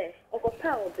any say, of a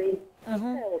power baby.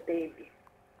 Baby.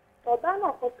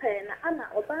 Obama for pen, Anna,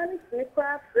 Obama,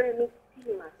 Nicola, frame,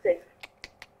 see myself.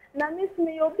 Now, Miss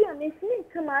me, you'll be a miss me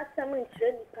come out some in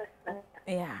pasta.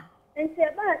 Yeah. And say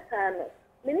about time.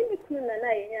 Many Queen and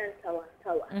I tower.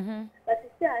 But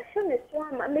it's I show me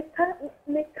swam, make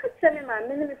catch them my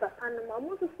mini papa, and my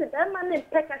mother said that man in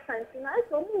Pekka Santina. I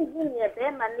saw me near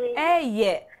them, my name. Eh,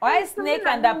 yeah. Why snake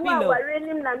and a pillow? I ran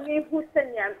him and me who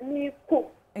send me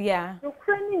cook. Yeah. You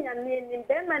cranning and me in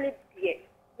them money dear.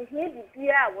 You hear the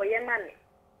beer or your money.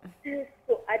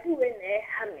 So I do when a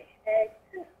hammy.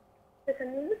 There's a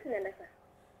new listening.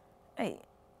 Hey.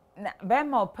 Na be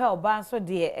ma opel ba so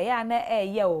de ya na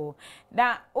ye o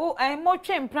na o an mo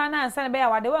twem plan na ansa na be ya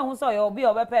wade we hu so yo obi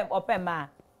opem ma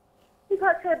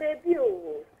because they be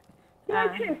o na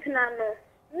twem plan no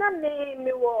na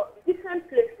me wo different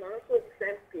place no so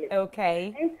different place.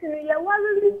 Okay. And so ya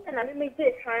worry na me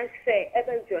je transfer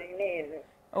even join in.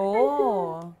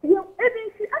 Oh. You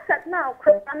even see asat now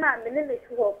cry na me ne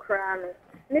to ho cry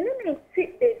no me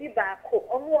sit baby back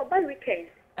on what by weekend.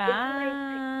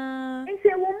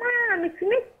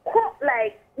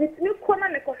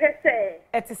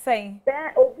 say.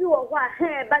 Then obi wo wa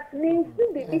he but me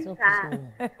still be this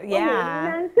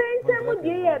yeah. And say would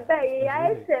you be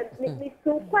I said me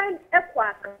so quite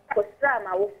ekwa kosra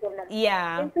ma wo so no.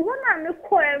 Yeah. Into when I'm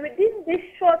within this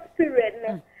short period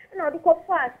no. No, the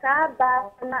coffee,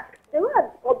 Saba, the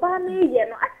word Obama, you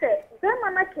know, I said,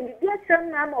 Grandma can be a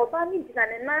chum, Obama,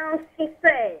 and now she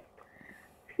say,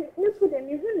 you put a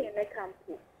museum in a camp.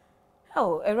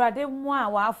 Oh, a rather more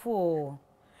waffle.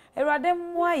 A rather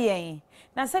more ye.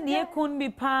 Now said ye couldn't be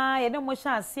pie, and no more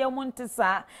shall see a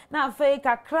montesa, now fake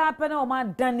a crap and all my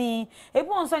dunny. It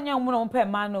won't on your moon per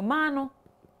mano,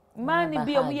 Manny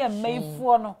be a mere May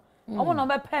for no. I want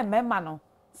to pay me mano.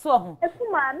 So,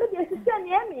 Akumaa, maybe I should send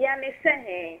me and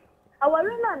say, I will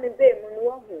run on the bay,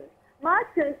 Moon.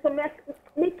 Martin, so me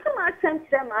come out and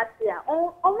tell Marcia,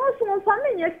 almost one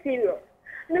family serious.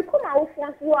 Me come out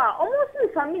once war, almost one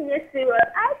family serious.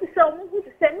 I have to tell me who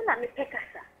to send me and me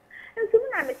Pecasa. And so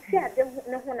when I met them,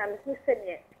 no one I'm who send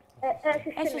it.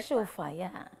 it's so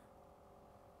fire.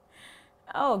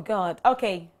 Oh, God.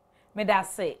 Okay. Me that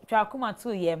say, Akumaa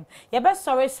 2 years. Your best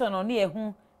sorry son on near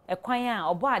whom a choir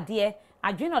or boy, dear.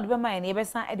 I do not be my neighbor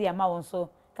son at the amount so.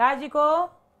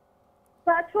 Kajiko?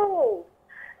 Patrol.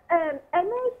 And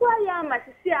also I am at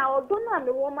see our donor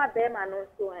the woman them and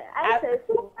also. I say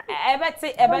so. I bet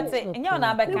it, and you're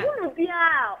not back. You wouldn't be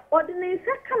out. Ordinary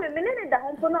come a minute in the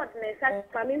home for not necessary.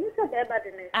 I mean, Mr.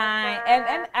 Debadin.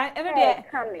 And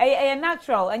a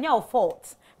natural and your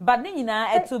fault. But Nina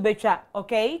at 2 better,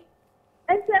 okay?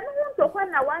 And so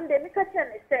one day, Mr.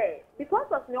 say,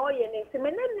 because of no yearning, to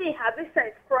me have a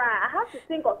sense cry. I have to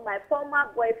think of my former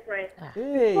boyfriend.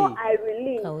 So I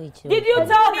release. Did you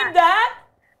tell him that?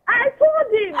 I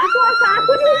told him because I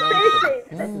couldn't face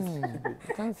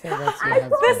it. Can't say that. I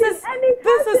told him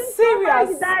this is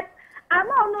serious. That I'm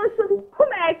not so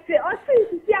come at it or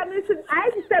see I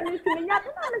just said to me, that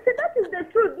is the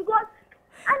truth because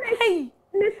hey.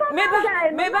 Maybe,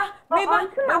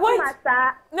 wait.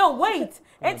 No, wait.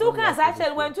 And 2 cars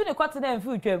actually went to the quarter and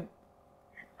future.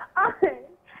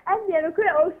 And the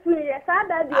recruit also, yes,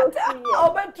 I did.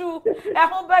 Oh, but true. I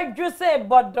hope I just say,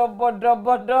 bodo. Don't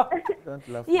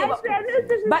laugh. Yeah, but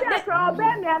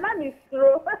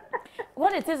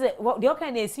what it is, what the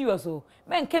kind is serious.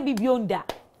 Man can be beyond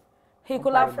that. He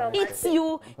could have hit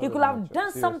you, he could have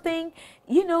done something,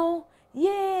 you know.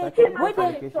 Yeah, but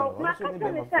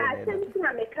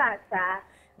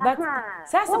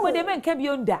somebody man can be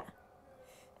on that.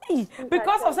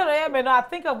 Because of something, I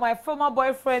think of my former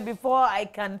boyfriend before I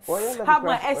can have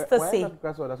my ecstasy.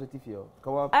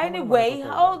 Anyway,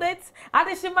 hold it.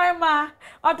 Adishimama,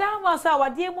 or down was our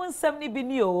dear moon 70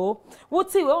 binio. Would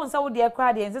see once I would dear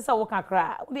cry and sister walk a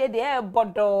cry. Dear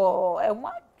bodo and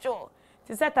macho.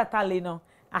 To set a talino.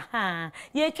 Aha,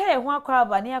 ye try one crab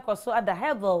and near so at the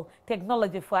herbal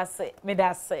technology for us, may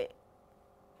that say.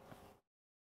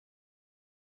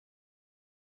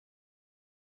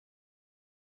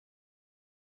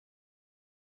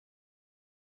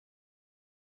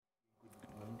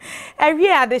 Every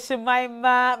addition, my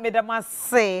ma, Madame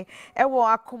say,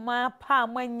 Ewo Akumaa, Pa,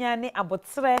 Manyani,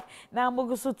 Abotre, now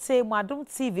Mogusu say, Madam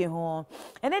TV home.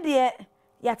 And then, dear,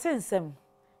 Yatinsem.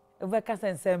 Overcast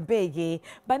and some baby,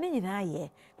 but in aye,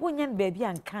 one baby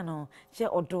and canon, she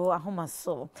odo a home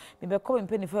so. Maybe calling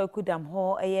penny for a good damn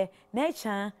hall,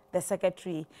 nature, the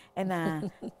secretary, and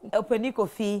open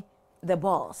coffee, the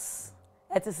boss.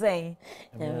 At the same,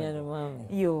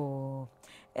 you,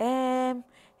 I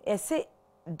say,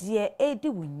 dear Eddie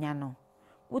Winyano,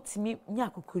 what's me,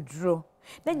 Yaku could draw.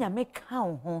 Then you make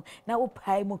count home, now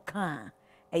pie muka,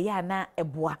 a yana a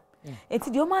bois. It's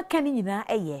the Oma canning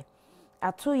a year.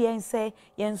 Atu yen say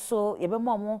yen so ye be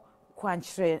momo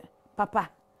kwanchre papa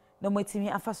no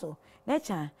matimi afaso na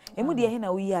cha emu de he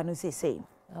na oyi anu say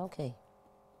okay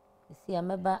see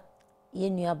ameba ye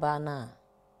nua ba na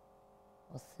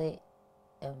o say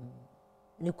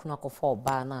ni kunu akofo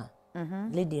ba na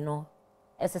lady no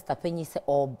sister penyi say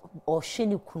o hwe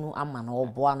ni kunu ama na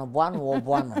oboa no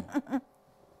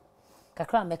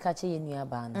kakra meka che ye nua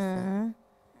ba na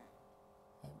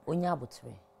onya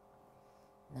abotre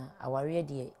na aware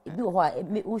de ebi wo ho a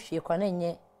wo hwe kwa na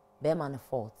nye be man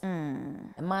fault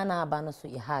e man na aba no so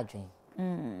ye ha adwen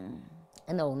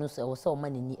na wo no so wo so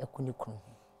man ni akuni kunu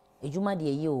ejuma de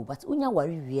ye o but unya ware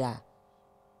wi a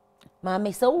ma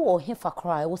me se wo he fa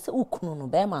kra wo se ukunu no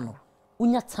be man no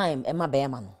unya time e ma be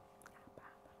man no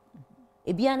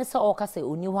ebia ne se o ka se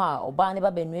oni ho a oba ne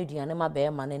ba be nu aduane ma be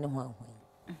man ne ho ahun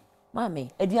ma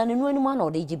me aduane nu ani ma na o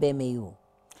de gi be me yo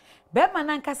be man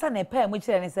ankasa na pa mu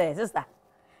kire ne se sister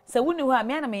se wuni ho a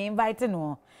me na me invite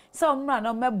no so mra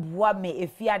no meboa me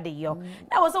efiade yo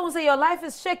that was someone say your life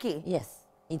is shaky yes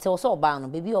Nti wo so oba no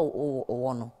baby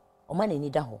o no o ma na ni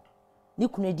da ho ni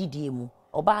kunu didie mu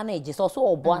oba na eje so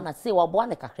obo na se wo obo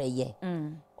na kakra ye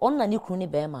on na ni kunu ni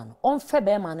be ma no on fe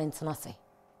be ma no ntena se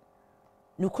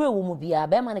ni kure wo mu bia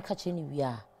be ma ne ka che ni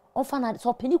wia on fa na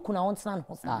so peni kunu on ntena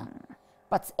no sa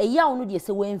but eya no de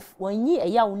se wanyi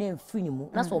eya no emfiri ni mu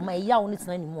na so ma eya no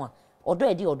tena ni mu a odo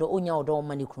edi odo onya odo on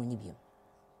ma ni kunu ni bia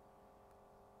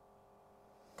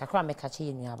kakra me ka che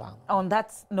ye nua ba. On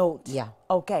that note, yeah,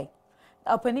 okay.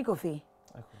 Openi Kofi.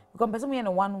 Because person me no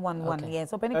 111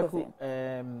 yes. Openi Kofi.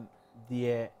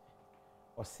 The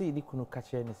o see ni kunu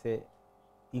kache ni say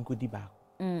inkodi ba.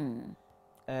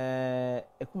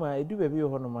 Ekuma edu baby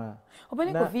ho no ma.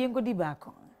 Openi Kofi inkodi ba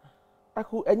ko.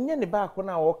 Aku enye ne ba ko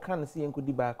na wo kan say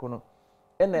inkodi ba ko no.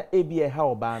 Ena ebia ha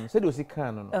oba no. Say de o si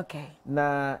kan no. Okay.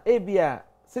 Na ebia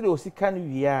say de o si kan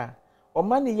wi a o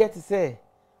ma ne yet say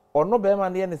ono be ma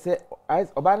ne say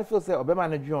oba ne feel say obema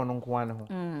ne dwe ono nko ane ho.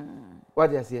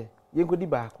 What you say? Yenkodi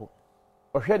ba ko.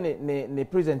 Ohwe ne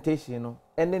presentation no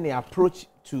and then the approach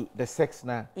to the sex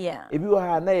na. Yeah. Ebi wo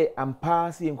ha na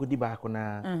ampa si yenkodi ba ko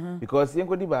na because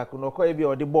yenkodi ba ko no ko ebi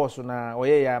o de boss na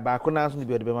oye ya ba ko na so ne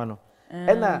bi o de be ma no.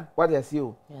 Ena what you say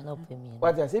o? Yeah, no pay me.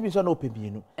 What you say bi so no pay me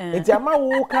no. Enti ama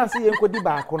wo kan si yenkodi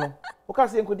ba ko no. Wo kan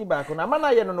si yenkodi ba ko na ama na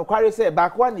ye no kware say ba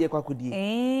ko an ye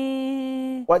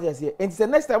kwakodie. What you say? Enti say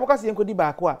next time wo kan si yenkodi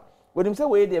ba ko a when him say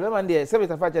we dey be man dey service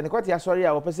afache ne kwati asori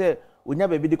a wo pese onya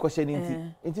ba bi di kwhye ni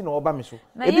nti na oba me so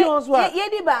e bi on so a ye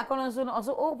di ba kono so no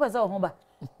so o pese o ho ba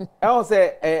e on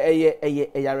say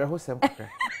yare ho sem kakra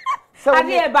so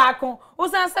ade e ba kon o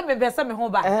san se me be se me ho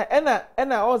ba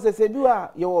ena on say bi wa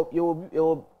yo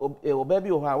ba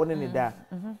bi o ha woni ne da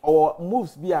o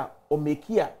moves bi a o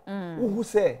make a wo hu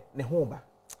say ne ho ba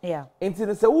yeah nti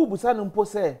ne say wo busa no mpo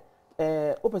say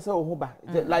o pese o ho ba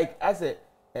like I say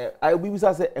I will be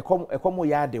say ekomo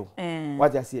yadeo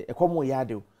what you say ekomo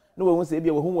yadeo no we won say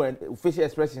bia we hu facial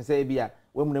expression say bia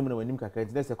we munamuna wanim kakra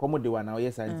nti say ekomo de wa na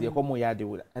yes anti ekomo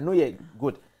yadeo I know you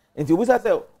good nti we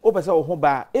say o pese o ho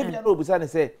ba e bia no obusa ne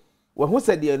say we hu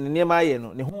say de ne ma ye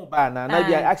no ne ho ba na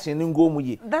bia action ni ngo mu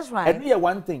ye that's right and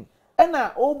one thing and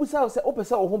na o busa say o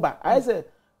pese o ho ba I say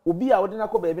obi a wo de na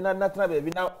ko ba bi na tena ba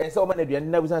bi na say o ma na aduane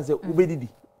na busa say ubedidi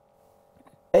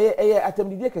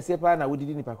atemdidi kese pa na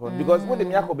wodidi ni pakon because wo de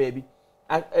me akọ baby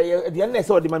de na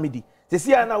se o de ma medi se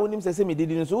sia na wonim se me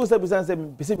didi no so wo se busan se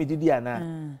pese me didi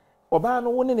ana oba no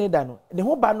wo ne da no ne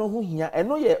ho ba no ho hia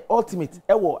eno ye ultimate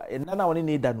ewo na wo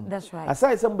ne da no that's right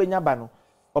aside se mbenya ba no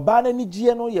oba na ni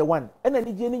gie no ye one ena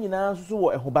ni gie ni nyina so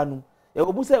wo eho ba no e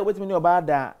obusa e obetimi ni oba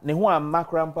da ne ho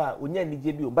amakra mpa onya ni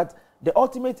gie bi but the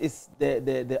ultimate is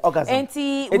the orgasm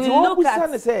enti we look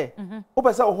at say wo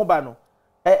pese wo ho ba no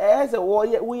say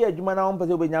we adwuma na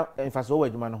ompese obenya mfaso wo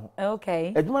adwuma no ho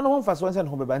okay adwuma no ho mfaso nse no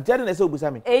ho beba ntia na say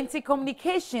obusa me enti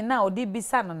communication na odi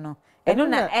bisa no eno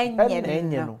na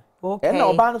enye no okay ena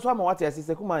oba no so ama wate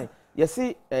ase kuma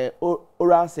yesi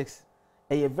oral sex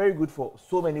very good for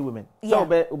so many women so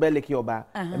obe leki oba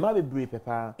e ma be brave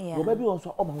papa oba bi won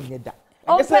so oma ho nyeda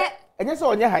enye say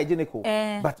onye hygienic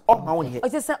but oma ho nye o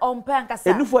say ompa ankasa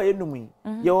enufo enum yi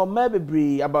ye o ma be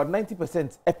brave about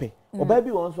 90% epe oba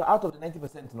bi won so out of the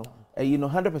 90% no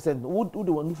 100% would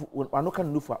the one no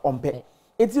kan nufu ompe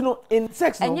it's in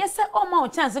sex no enye say oma o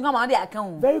chance ngama dey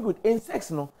akan very good in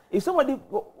sex no if somebody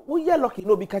we are lucky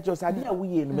no be catch us ade a we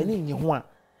ye no mani nye ho a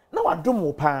na wadom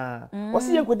wo pa o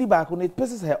se ye kodi back no it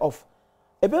pisses her off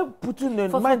ebe put in the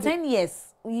mind for 10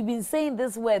 years we've been saying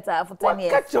this word for 10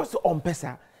 years catch us on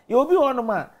pesa you obi ono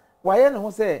ma waye ne ho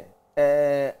say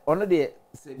ono de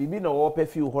se bibi no wo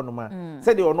perfume ho no ma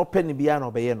say de ono pen bia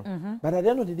na obeye no but at the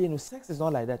end of the day no sex is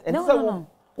not like that and no.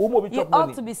 You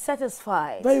ought to be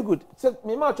satisfied. Very good. So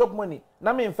me ma chop money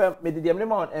na me mfa me de dem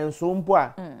ma enso mpo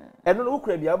a eno no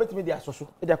ukura bia obetimi de asoso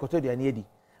e de akoto de ane edi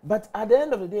but at the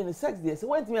end of the day the sex there so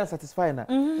when me satisfy na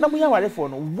na mo ya ware for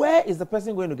no where is the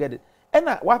person going to get it and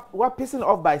what pissing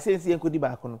off by saying see enkodi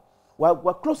back no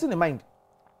we closing the mind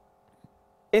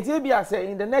until bia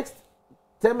say in the next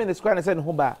 10 minutes kwa na say no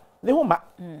ho ba ne ho ma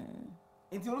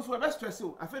until no so be stress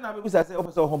you afi na be say o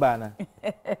person ho ba na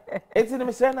until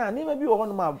me say na ni ma bi wo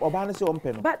no ma oba na say o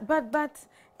mpe no but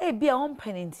bia o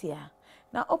mpe ntia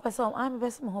na o person am be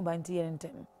say mo ho ba ntia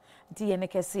ntem ntia ne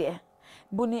kese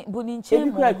buni nche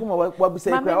mo ebi kwa wa bu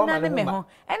say kwa o ma ne ho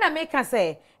e na me ka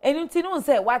say enu nti no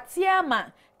say watia ma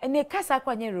ene kasa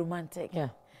kwa nye romantic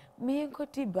me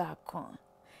nkoti ba kon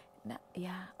na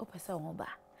o person ho ba.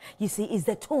 You see, it's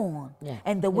the tone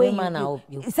and the way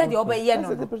you said you obey no.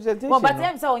 Well, but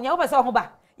them say on your over so ba.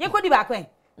 You could be back when.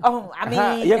 Oh, I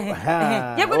mean,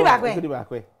 you could be back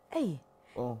when. Hey.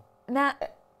 Oh. Now,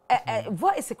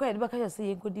 voice is quite because you say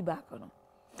you could be back on.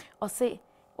 Or say,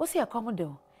 what's your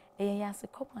commando? Yes, a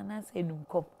cop and I say, no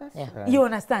cop. Right. You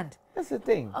understand? That's the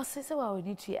thing. Oh, say, well, we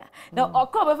need to. Now, or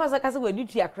come if I say, we need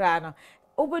to crown.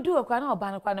 Overdo a crown or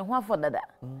ban a one for that.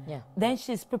 Yeah. Then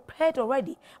she's prepared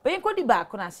already. But you could be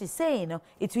back when she's saying,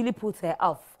 it really puts her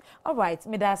off. All right,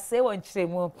 me that say one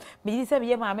chemo. Me you say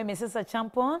me my Mrs.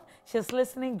 Champon. She's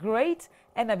listening great.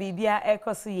 And a bibia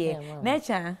echo see.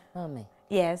 Nature. Mommy.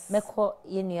 Yes. Me call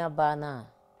you near bana.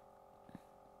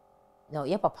 No,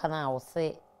 your papa now will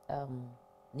say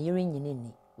nearing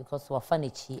you because we're funny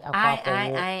chi.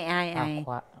 I.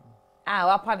 What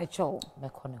upon a show. Me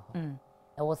call no.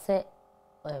 I will say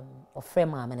or frame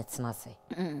my minutes na say.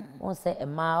 Won't say a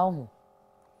mile.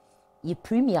 Ye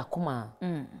premier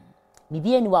Akumaa.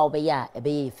 Maybe anyone obey ya a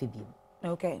bay fibim.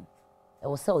 Okay. I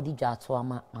was so did ya to a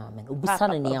man,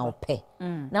 Ubusana near pay.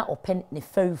 Now open the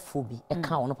fairy phobia, a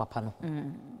cow no papa.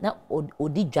 Now, or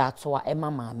did ya to a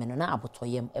mamma man, and I put to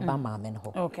him a mamma man.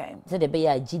 Okay. Said the bay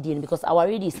a GDN because our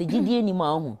already say GDN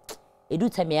ma. A do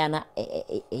tell me Anna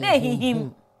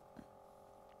him.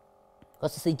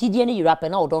 Because say GDN you rap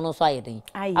and all don't know so I think.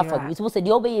 I forgot. It was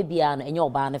a obey bian and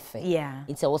your banner fair. Yeah.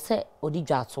 It's a say or did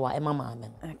ya to a mamma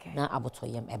man. Okay. Now I put to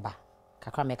him eba.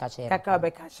 Kakra make a chair. Kakra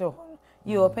make a show.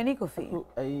 You open it coffee.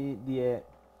 The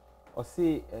or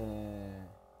say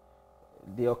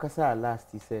the Okasa last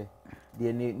he say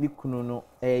the Nikuno no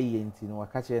yenti no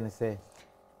wakache and say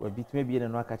we bit maybe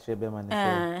in no wakache beman.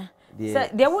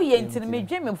 There were yenti me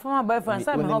dream from my boyfriend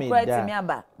some how quite me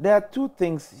about. There are two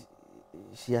things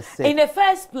she has said. In the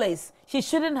first place, she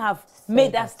shouldn't have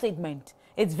made that statement.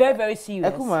 It's very, very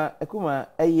serious. Akumaa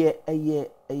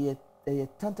a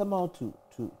tantamount to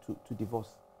divorce.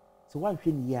 So one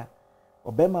thing here,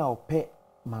 Obama or pet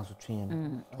man's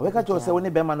train. We can't just say when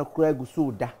the Bema no cry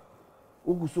gusu da,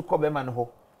 ugusu ko Bema no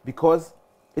ho because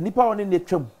any power in the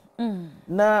trim.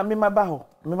 Na me mabaho,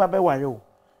 me mabawa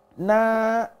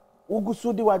na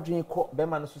ugusu di wadrin ko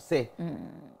Bema no so say.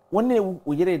 When you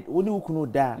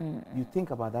ukunu da, you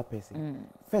think about that person.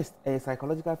 First, a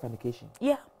psychological fornication.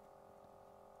 Yeah.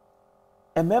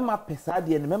 A mema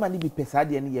pesadi and mema ni be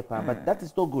pesadi and yepa, but that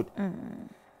is not good.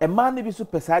 A man ni be so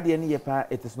pesadi and yepa,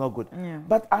 it is not good.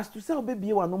 But as to say, baby,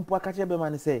 you are no poor catcher be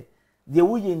man say, the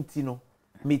uyentino,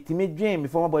 me dream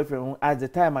before my boyfriend at the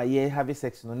time I have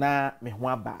sex no na me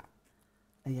ba.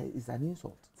 It's an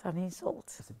insult. It's an insult.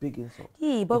 It's a big insult.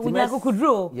 Yeah, but when you could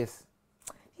draw. Yes.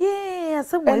 Yeah,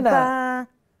 somewhere.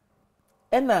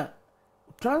 And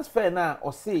transfer na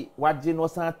or say what Jane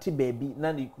was a tea baby,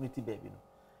 na the community baby.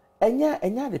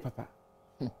 Enya de papa.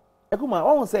 Akumaa,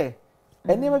 all say,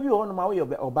 and never be on my way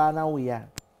or now we are.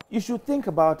 You should think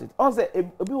about it. On say,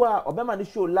 obi wa obema ni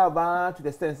show love to the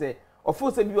extent say, of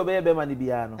course, be obema ni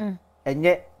biano. And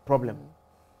yet, problem.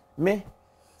 Me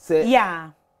say,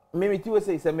 yeah. Me too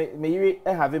say, me you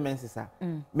have a mensa.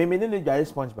 Me need a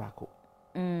response back.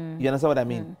 You understand what I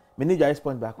mean? Me need a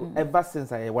response back. Ever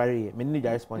since I worry, me need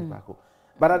a response back.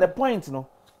 But at the point, no,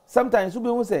 sometimes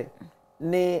we will say,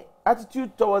 ne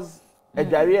attitude towards a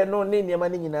career no name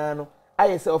money no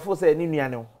I say of course ni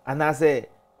nuano and I say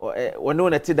or no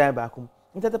na ti die back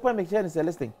into the point make sure say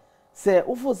listening say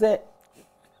ufo say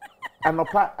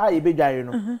anopa I be jare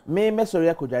no me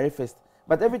sorry ko jare first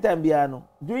but every time biano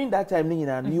during that time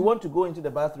ni you want to go into the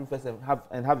bathroom first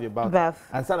and have your bath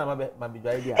and sana ma be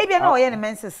jare dia e bia na o ye ne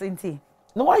menses nti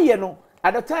no why you know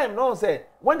at the time no say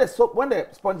when the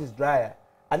sponge is drier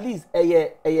at least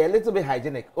a little bit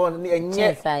hygienic on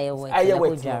yes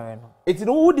it's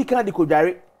no woody candy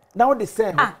kojare now the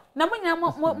same na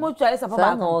mo try say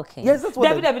papa yes that's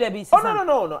what Debbie oh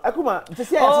no Akumaa to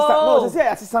say no to say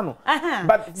assistant no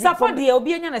but support the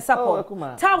obi anya na support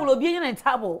towel obi anya na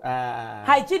towel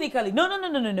hygienically no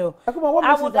Akumaa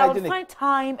what I would find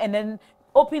time and then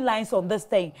open lines on this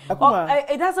thing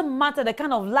it doesn't matter the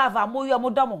kind of love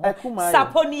amodamo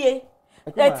saponier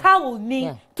the towel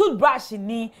ni toothbrush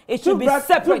ni it should be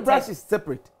separate. Toothbrush is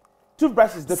separate.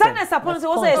 Toothbrush is different. Sana sapon say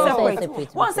also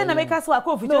separate. One say na make us work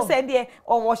off just say there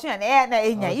or washing and air na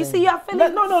enya. You see you are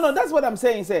feeling no that's what I'm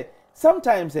saying say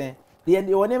sometimes the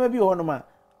whenever be honoma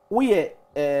we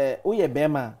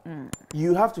bema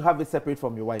you have to have it separate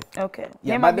from your wife. Okay.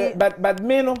 Yeah, but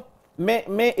me no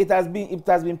me it has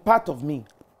been part of me.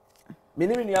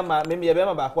 Minimum yama, maybe a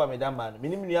bema back me that man.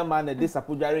 Minimum yama na this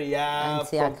apujare ya.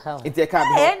 It's a cab.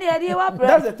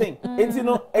 That's the thing. It's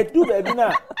a do baby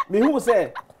na. Me who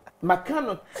say,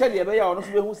 Macano said the bear or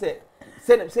who say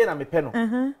na me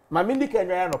peno. My mindi can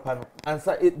no pano.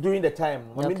 Answer it during the time.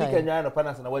 My mindi can no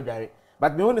panas and a wajari.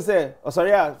 But me who say, oh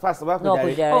sorry, fast about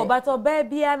oh, but oh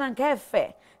baby and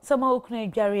cafe. Somehow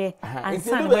couldn't carry and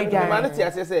humanity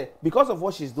as I say because of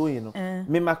what she's doing,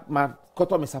 me ma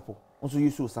koto me sapo. Also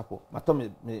you so support. But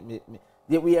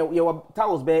we were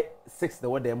towels be 6 the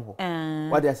what them ho.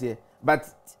 What they say? But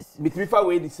between far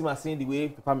away the cinema saying the way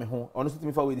papa me home, honestly to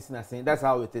me far away the cinema saying that's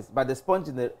how it is. But the sponge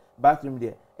in the bathroom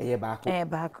there, back.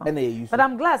 And they use. But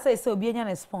I'm glad say so be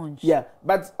a sponge. Yeah,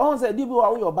 but on say the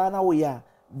boy your banner we are.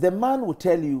 The man will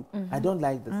tell you, I don't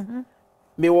like this.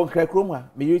 Me won crack room,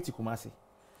 me yiti kumasi.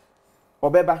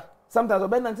 Obeba. Sometimes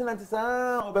obe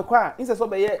 1990 obe kwa inse so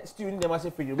be stew in the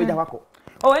machine fridge obe jawako.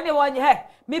 Oh anyone he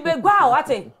me be gwa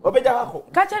wate. Obe jawako.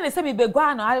 Catch and say me be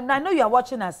gwa no. I know you are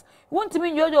watching us. Want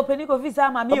me you open ko visa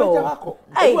ma me o. Obe jawako.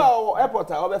 Hey.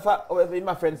 Airport obe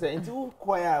my friend say nti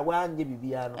kwaya wan ye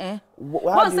bibia no.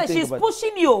 What say she's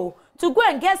pushing you to go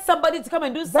and get somebody to come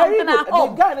and do something at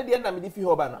home. The guy na the end na me di fi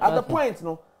hoba no. At the point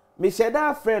no me share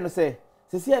that friend say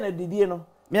sisi na didie no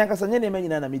me ankasa nye na me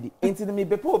nyina na me di. Nti me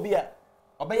be po bi a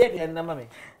obeye de na mama me.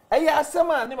 Aya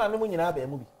asema ne mama mu nyina ba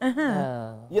mu bi.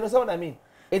 You know what I mean?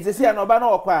 It's a see an oba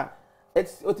no okwa.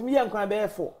 It's otimi yankwan be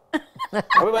efo.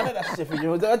 Obeba na da chef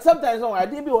you. Sometimes no I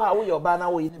dey be how your ba na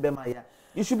wo yin be ma ya.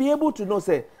 You should be able to know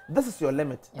say this is your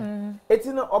limit. It's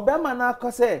no obema na ko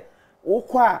say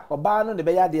okwa oba no de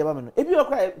be ya de ba me no. Ebi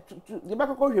okwa de ba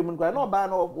kokko hwemu nkwa na oba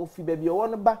no ofi ba bi o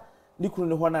no ba likunu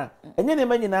ne ho na. Enye ne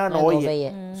manyina na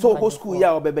oye. So go school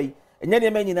ya obeba yi. Enye ne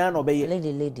manyina na obeye.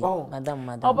 Lady.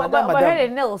 Madam. But her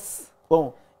nails.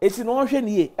 Oh. It's no hwe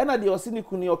nie e na de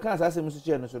osinikunu ne oka asase musu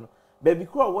che no so no baby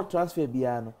crow what transfer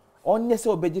bia no onye se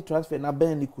obeji transfer na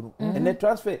ban nikunu and the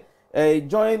transfer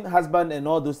join husband and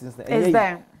all those things is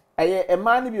there a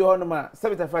man bi ho no ma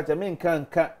sebita facha me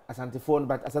nka asantefo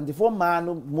but asantefo man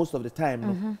no most of the time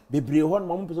no bebre ho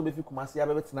no mo peso be fi kumase ya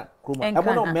bebetina kroma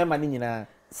abo no mema ni nyina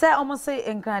say almost say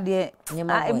enka de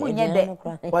emunye de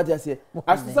what you say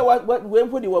as say what when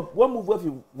put the one move with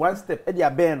you one step e dia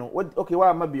ben no okay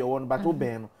wa ma be one but o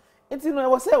ben no enti no e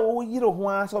was say o yire ho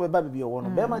a so be ba be one no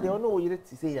be ma de no o yire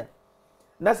ti say ya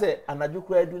na say anadwo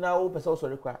kura adu na o pese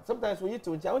sorry kwa sometimes we yit to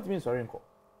ntia want me sorry nko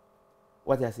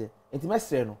what you say enti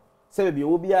mesre no say be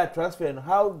o bi a transfer no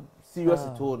how serious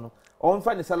it all no on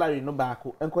find the salary no back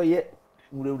enko ye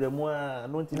murewuremu a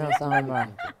no ntimi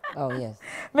oh yes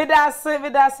me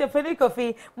that's Penny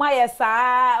Coffee my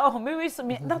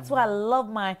that's why I love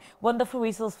my wonderful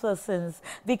resource persons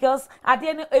because at the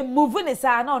end a moving is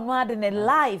no in a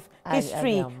life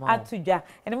history atuja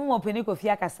and mo Penny Coffee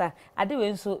akasa ade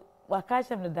we so waka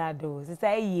chem da do se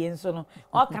say yi nso no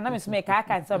o kana me so me ka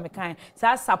aka nso me kan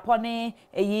sa sapone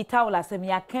eyi tawla se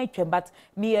me aka twem but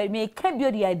me ka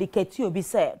bio di indicate obi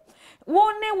say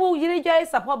woni wo yire joy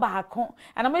support ba ko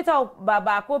and I'm tell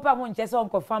ba ko pa mo nche so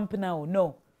onko fampna o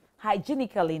no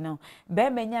hygienically no be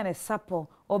menya ne sapo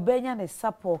obenya ne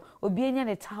sapo obienya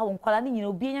ne towel nkwala ni nyina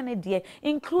obienya ne de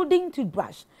including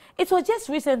toothbrush. It was just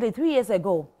recently 3 years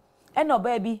ago and no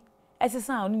baby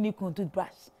esesa oni ni kun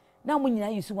toothbrush now mo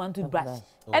nyina use one toothbrush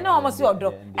and no almost your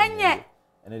dog enye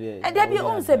and there be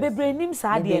on say bebre nim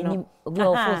sa de no obi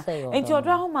o fo say yo enti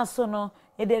odra ho maso no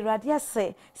e de radia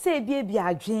say bi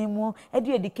adwen mu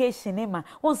edu education e ma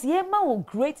once ye ma wo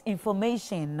great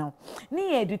information no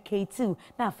ni educate you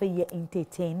na fa ye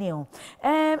entertain o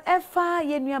efa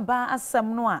ye nuaba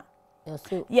asem no a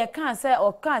ye kan say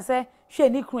o kan say hwe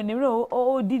ni kru ni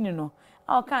o di ni no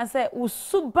o kan say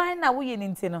usuban na wo ye ni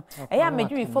nti no e ya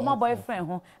medwi former boyfriend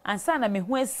ho ansa na me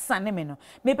ho asane me no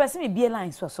me pese me bie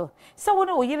line so se wo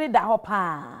ne wo yire da ho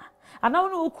pa ana wo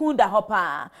no ku da ho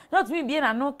pa not me bie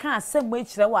na no kan asem mo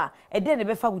ekire wa e de ne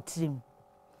be fa wutirim.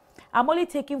 I'm only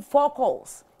taking 4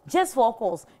 calls, just 4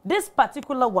 calls, this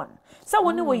particular one. So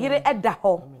wo ne wo yire e da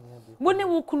ho wo ne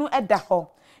wo kunu e da ho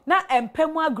na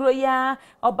empemu agro ya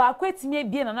oba kwetime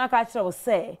bie na no aka kire wo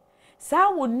se sa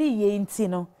wo ni ye nti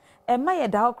no ema ye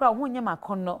da ho kra ho nya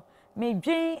makono me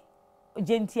dwen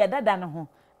genti adada no ho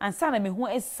ansa na me ho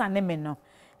esane me no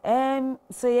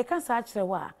so ye kan sa kire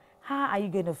wa how are you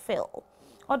going to feel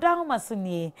oda ho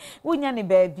masoni wonya ne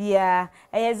ba bia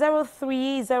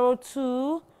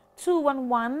 0302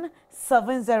 211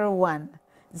 701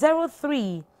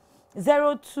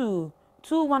 0302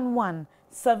 211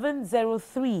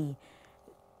 703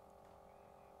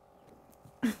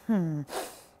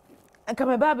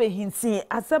 Come baby hinsi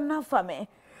asem na fa me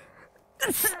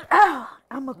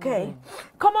I'm okay.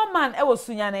 Come on man e wo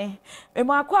sunyane e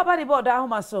mo akwa ba de board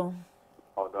ahoma so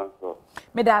Hold so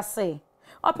me da say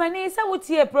opani say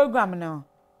wotie program no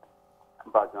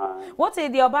but what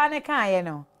is the oba ne kan ye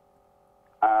no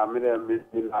me dey miss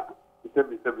na ite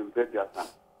bi previous na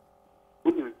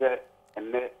we say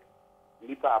enne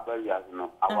nipa abarias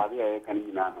no awari e kan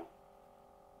nyina no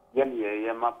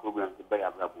ye ma program to buy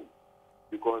abrabu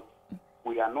because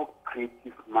we are not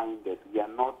creative minded. We are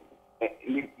not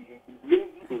lazy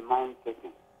in mind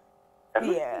setting.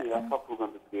 Yeah.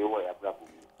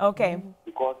 Okay.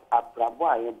 Because abrabo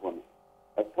aye bon.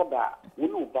 E so da we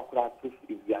no bakura to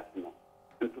ivias no.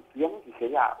 Nto fiam ti se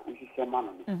ya o hihye ma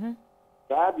no.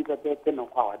 Da bi te no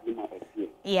kwa wadi ma e.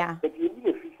 Yeah. But you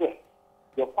be fi say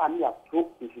your family are too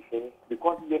hihye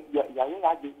because ya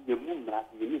the moon na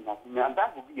me and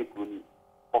that will be a crony.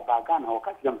 O baga na o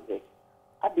ka tiam say.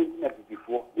 I didn't know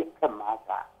before you come out.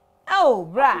 Oh,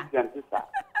 bra.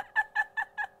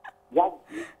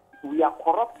 We are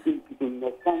corrupt in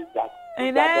the sense that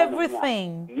in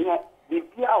everything. Yeah.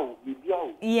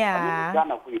 Yeah.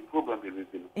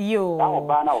 You.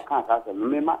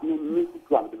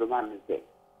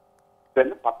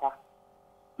 Papa.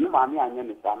 No, mammy, I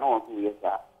know who is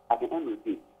at the end of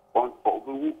the day. On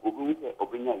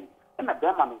Obunya. And a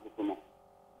Berman is the woman.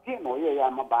 You know, yeah,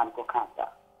 I'm a bank or cancer.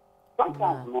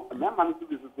 Sometimes, a man to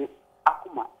visit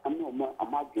Akumaa, and no more a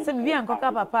margin. Some young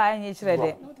coca papa and each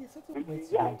ready.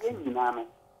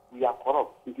 We are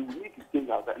corrupt. We need to change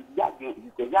our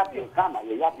Yabi Ghana,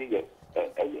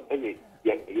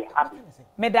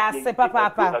 Medase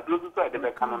papa.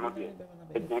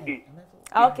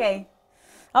 Okay.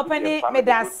 Open it,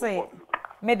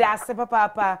 Medase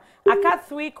papa. I got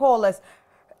 3 callers.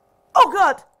 Oh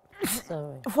God.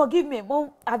 Sorry. Forgive me.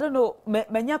 Well, I don't know.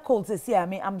 Many calls to see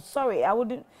me. I'm sorry. I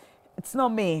wouldn't. It's not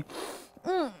me.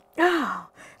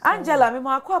 Angela, me mo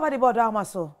akwa ba the board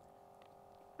amaso.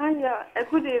 Angela,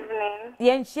 good evening.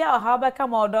 Yenchia how ba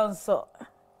come odon so.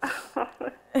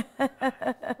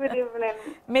 Good evening.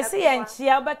 Messi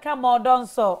yenchia ba come odon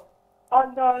so.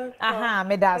 Odon. Aha,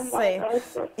 me that say.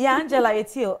 Yeah, Angela,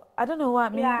 it's you. I don't know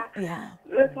what me. Yeah.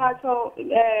 Look at so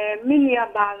mini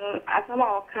about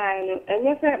asama kind and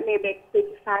you said maybe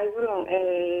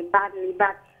 35 badly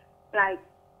but like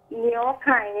your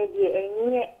kind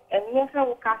and you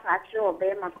so cast at your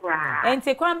be macra. And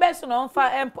take one best no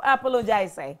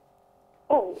apologize say.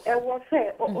 Oh, it was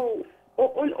say no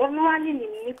one in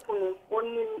Nippon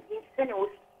only in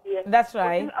that's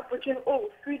right. Oh,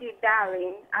 sweetie,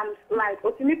 darling. I'm like, oh,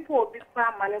 to me, poor big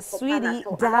man. Sweetie,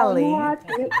 darling.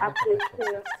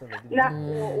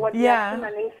 Yeah.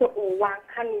 Oh, one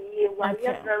can you? Why,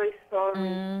 you're very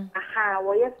sorry. Aha,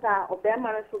 well, yes, sir.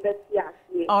 Obama, so that's yes.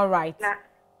 All right.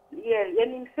 Yeah,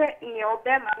 you say in your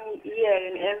Obama,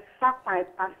 yeah, and fuck my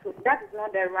pastor. That is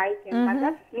not the right thing, but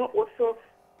that's not also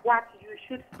what you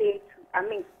should say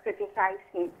to, criticize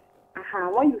him.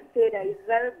 When you say that, it's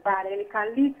very bad and it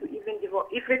can lead to even divorce.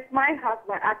 If it's my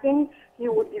husband, I think he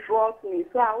would divorce me.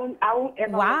 So I won't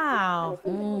ever. Wow.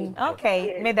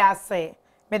 Okay. Yeah. Me that say.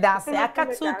 I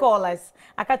got 2 callers.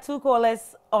 I got 2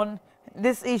 callers on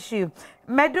this issue.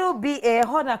 Medo be a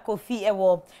hona coffee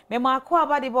ewo. Me ma kwa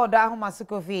ba di board da homa su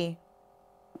coffee.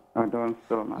 I don't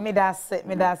so much. Me that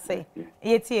say.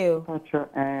 Yet you.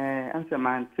 Answer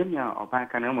man, Timia or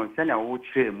Pancanamo, send a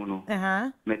watch him, no.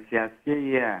 Metia say,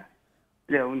 yeah.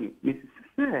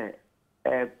 Mrs.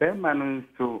 Berman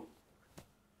to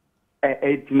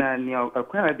a dinner near a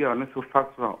query be on so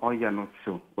fast or you're not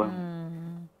so.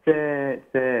 Say,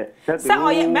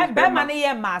 Berman,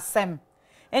 yeah, massam.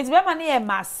 And Berman, yeah,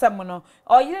 massam,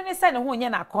 or you didn't send a one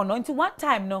yana corner into one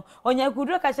time, no, on your good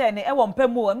look at any, I won't pay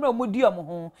more and no mudium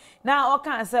home. Now, I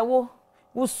can't say, well.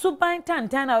 Wo suban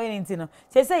tantan na anything no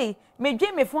say me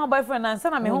dwe me fon boyfriend ansa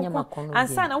na me ho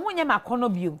ansa na wonye makono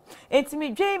bio enti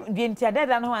me dwe enti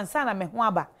adeda no ansa na me ho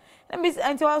aba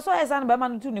enti wo so esa na be ma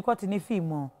no tu ni court ni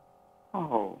film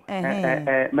oh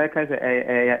make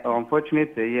say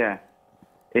unfortunately yeah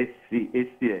it's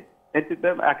here enti be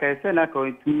aka say na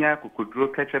ko tunya kokodro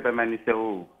kache be ma ni say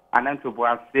oh ananto bo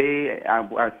ase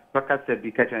aka say bi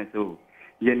kache say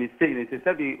Yenny say,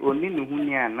 Sabi, only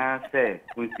Nunia, na say,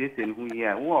 when she said who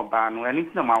here, war ban, and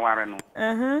it's no Mawarano.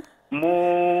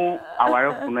 More our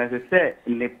own, as I said,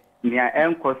 near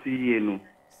Encosi,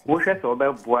 Washes or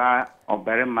Belbois or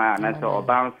Berma, and so or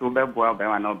Bounce or Belbois,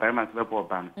 Berman or Berman's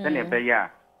Belbois. Then a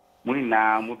bear,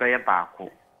 Muna, Mubaya Baco.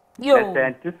 You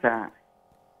said to say,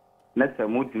 let's a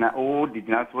Mudina, oh, did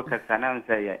not work as an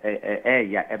answer,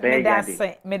 a bear.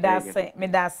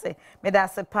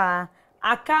 Medase, pa.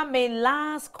 Akame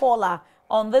last caller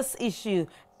on this issue.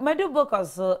 Medu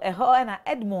Bokos a ho and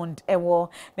Edmond ewo.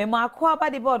 Me ma kwa ba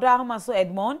di board ahoma so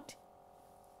Edmond.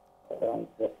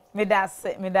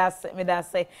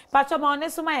 Medase. Pacho ma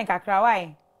onesu ma enkakra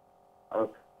why?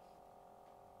 Okay.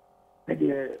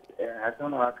 I don't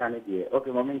know how can it be.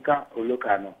 Okay, Mominka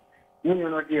Olokano. You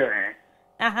know dear eh?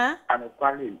 I'm a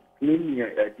quality. Clean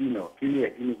your dino,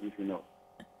 you know.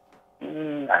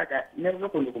 I never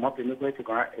going to come up in the way to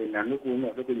go and I'm not going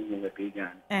to in the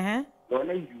pagan. Don't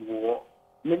you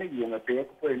many young pair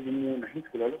for a moon, his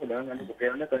school and the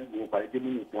pair not going to go by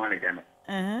giving you one again.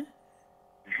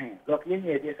 Look, you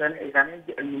need this and you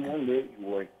won't make you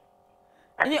work.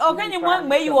 Ni oganyi mo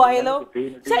ngbe yi wo hello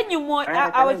se nyumo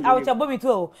I chabo mi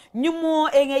to nyumo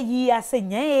enye yi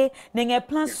asenye ne nge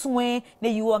plan soin ne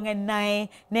yi wo nge nine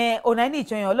ne onani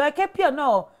chon lo ke pio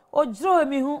no ojro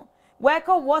mi hu we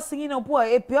ka wo singing no po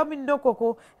e pio mi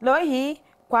ndokoko lo hi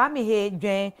kwa mi he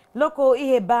dwen loko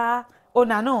ihe ba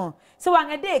onano se wa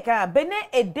nge de ka bene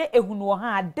ede ehunu wo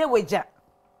ha de weja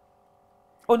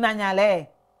onanyale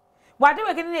wade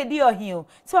we kene di ohio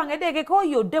so angede ke ko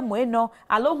yo demo eno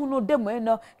alohunu demo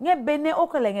eno nge bene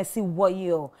okole nge si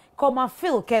woyo koma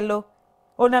feel kelo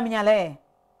onamnyale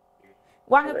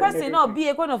wange kwesi no bi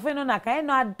e ko no fe no na kan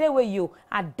no adewe yo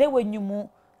adewe nyumu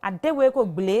adewe ko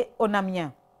gle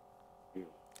onamnya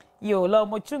yo lo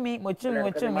mochumi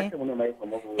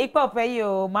ipo pe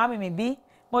yo mami mi bi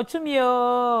mochumi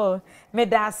yo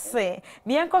medase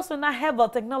mi enkoso na herbal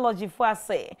technology for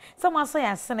ase someone say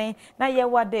asene na ye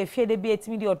wade fie de bi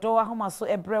etimi di odo ahoma so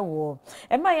ebrewo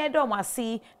e ma ye do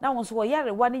masi na won so wo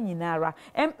yare wa ni nyinara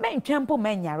e mentwempo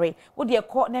manyare wo de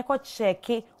ko na ko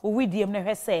cheke o widiem na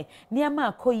hwese niam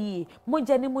akoyi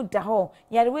moja ni mu da ho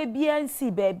yare we bia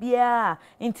nsi ba bia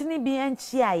intini bi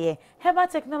enchi aye herbal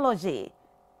technology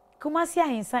Kumasi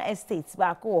Ahinsa Estates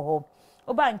ba ko ho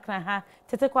oba nkran ha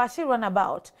tete kwashi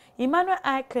runabout Emmanuel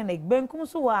Eye Clinic benkum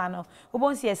so wa no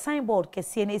obonsi e signboard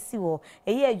kese na esi wo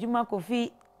eye adwuma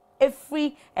kofi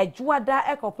efri adwada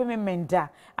ekopememenda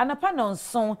anapa no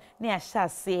nson ne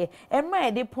ahyase emra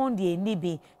e de pondie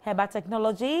nibi herbal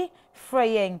technology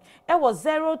fraying e was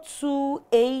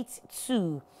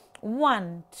 0282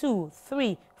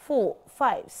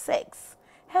 12345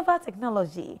 herbal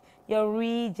technology your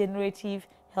regenerative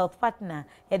health partner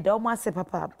e do ma se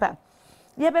papa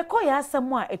ye be ko ya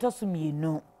asem a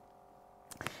etosumienu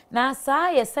na sa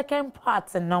ye second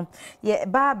part no ye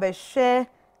ba be share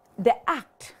the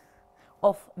act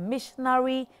of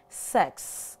missionary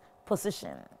sex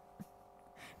position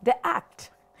the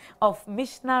act of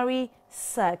missionary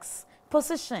sex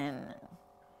position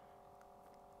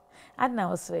adna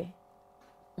oswe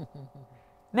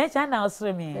Necha na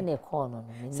osre mi. Ne call no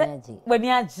me When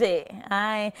ya je.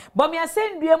 Ai. But me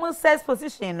asendue sex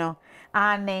position no.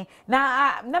 Ane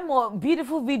na mo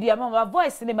beautiful video my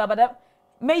voice ne babada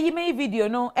me video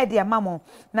no e dia mamo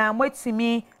na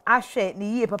mwetimi ahwe ne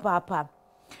yie papa.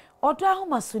 Odo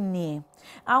ahoma so nie.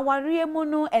 Aware mu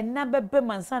no enna bebe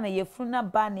mansa na yefru na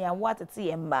ba ne awatete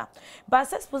yemba. But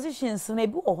sex positions na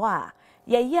bi wo ho a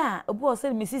ye ya obi o se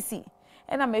misisi.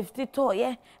 Ena me fiti to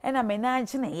ye, ena me na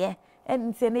agine ye.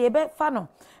 And ne be fa no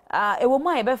e wo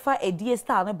ma e be fa edie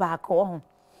style no back ho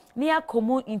near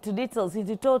common into details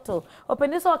into total open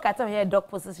this all cat here dog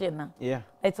position now yeah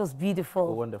it was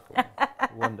beautiful wonderful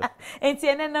wonderful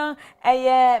and no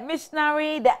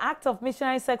missionary the act of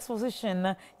missionary sex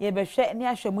position ye be hwe ne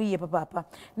ahwemu ye papa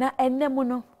na enemu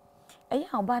no eya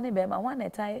oba ne be ma wan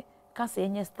etai ka se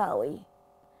enye style we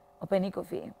open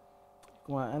coffee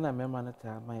kuma ana mema na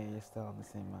ta ma ye style the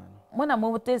same man mo na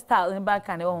mo te style ne back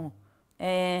kan o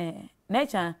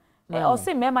nature o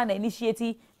se mema na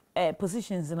initiate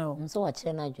positions no so wa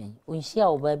kire na adwen onhia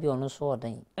oba bi ono so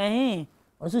odan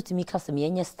onso timi kasa me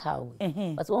enye style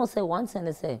but one say one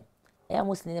thing say eya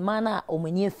muslim man na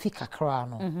omani afi kakra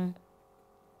no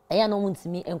eya no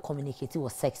muntimi en communicate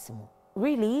with sex mo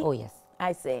really oh yes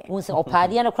I say won say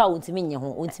opade na kra wontimi nye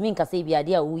ho wontimi nkasa bi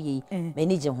ade a wuyi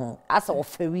manage ho asa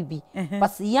oferi bi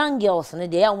but young girls no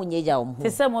de ya wonye ja wo ho te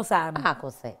se mo sa no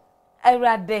akose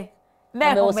awrade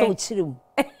na me wo so chirim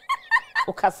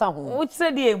o kasa ho wo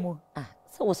chire de emu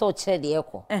so wo so chire de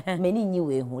ekọ mani nyi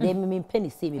we ho le me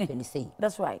peni sei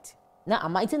that's right na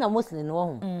ama itina muslim no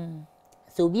ho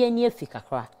so obi ani afi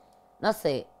kakra na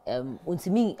say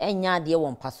wontimi enya ade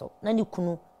wo mpaso na ni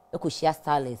kunu ekohia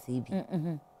starless bi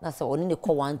na say oni ne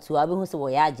ko 1 2 abi hu say wo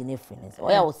ya agine friends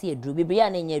o ya wo say edru bebe ya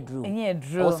na enya edru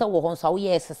o say wo ho so wo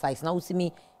ye exercise na wo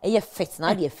simi eye fit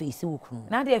na de face wo kunu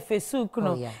na de face wo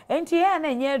kunu enti ya na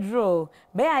enya edru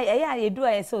be ya edu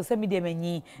aye say o say mi de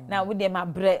manyi na wo de ma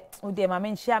bre wo de ma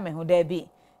menhia me ho da bi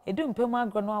edu mpemu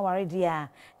agro no aware dia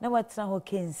na watena ho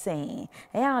kensen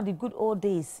eya na the good old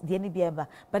days de ni biaba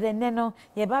but then no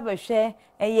ye ba be hwe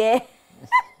eye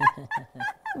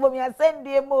bo mi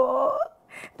asendie mo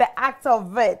the act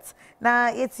of it na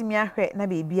yetimi ahwe na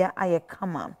bebia aye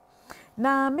kama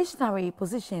na missionary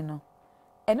position no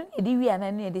eno ne di wi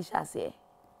ana ne de hyase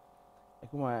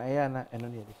Akumaa eya na eno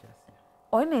ne de hyase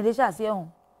o ne de hyase ho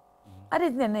ade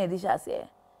ne de hyase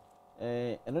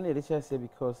eno ne de hyase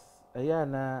because eya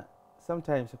na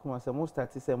sometimes Akumaa say most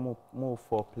start say more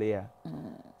for player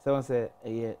someone say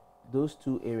those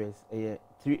 2 areas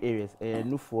 3 areas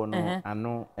nufu no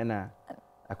ano na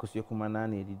akosu Akumaa na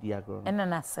na edidi agro ena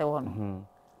na se wo no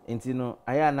Nti no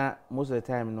ayana most of the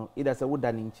time no either say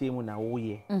woda ni nchemu na wo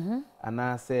ye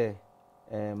ana say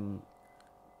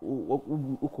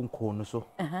ukunko no so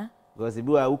because if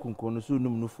you are ukunko no so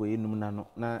num no fo enum na no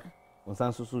na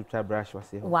onsan so twa brush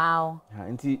wase wow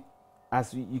nti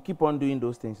as you keep on doing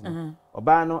those things no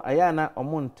oba no ayana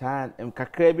omonta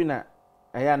kakra bi na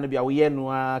ayana bia wo ye no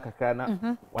kakra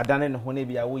na wadane ne ho ne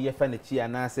bia wo ye fa na chi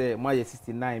ana say mo ye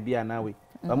 69 bia na we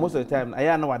but most of the time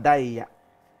ayana wadaye ya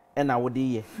ena wo de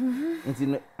ye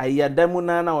nti ayadamu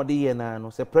na wo de ye na no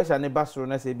say pressure ne basro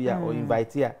na say bia or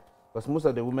invite ya because most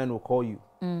of the women will call you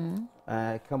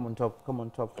come on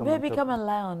top baby come and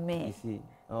lie on me you see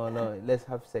oh no let's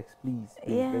have sex please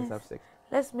yes. Let's have sex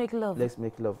let's make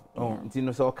love oh nti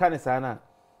no so kind of sana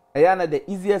ayana the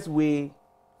easiest way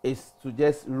is to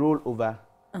just roll over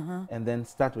and then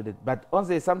start with it but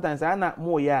also sometimes ayana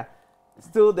more yeah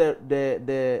still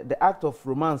the act of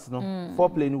romance no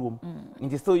foreplay no wom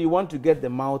and still you want to get the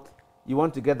mouth you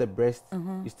want to get the breast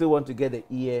you still want to get the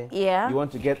ear you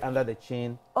want to get under the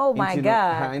chin oh my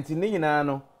god and ni nyina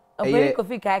no very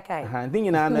coffee kai ni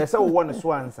nyina no say we want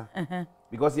so answer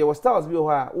because your styles be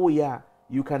oh yeah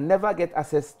you can never get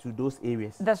access to those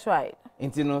areas that's right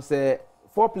and say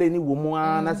foreplay ni wom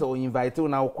na say o invite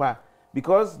na kwa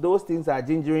because those things are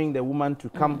gingering the woman to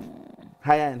come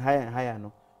higher and higher and higher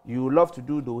no you love to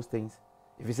do those things.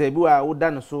 If you say, "Bua, we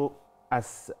done so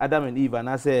as Adam and Eve," and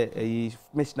I say a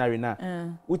missionary now,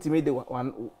 we made the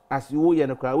one as you you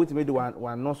know, we made the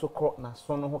one not so called na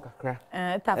son ho kakra.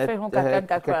 Tafe ho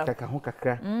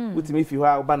kakra. We made if you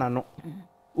are banana,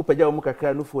 upeja omu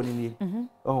kakra no phone ni.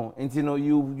 Oh, and you know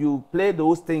you play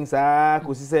those things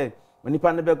because you say when you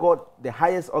pan got the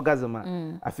highest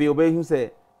orgasm, I feel obey him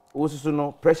say. Also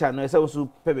no pressure no say also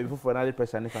pay for another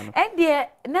pressure nefa no and there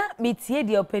na metie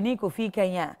the opening kofi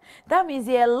kanya that means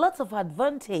there are lots of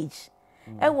advantage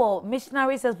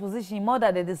missionary sex position more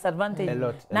than the disadvantage a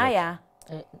lot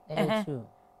true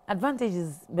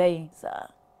advantages be sir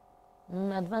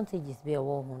advantages be a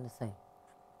wo ho say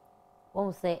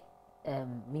won say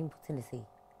me putting say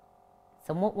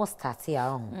so what start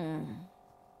here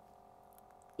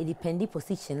it depends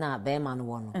position na be man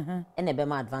one and e be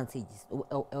ma advantages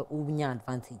unya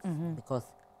advantages because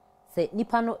say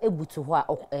nipa no ebutu ho a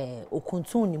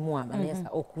okuntun ni mu a manesa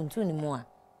okuntun ni mu a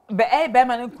be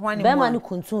man nko ni mu be man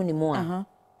kuntun ni mu a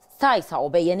size a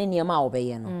obeye ne niam a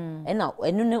obeye no e na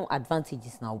enu ne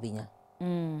advantages na obenya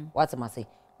what am I say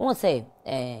won say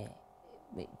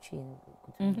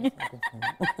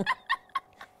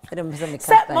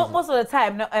most of the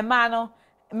time no a man no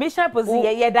mission position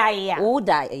ye die ya o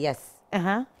die yes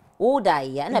o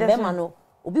die ya na be ma no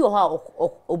obi wo ha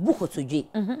obukotodwe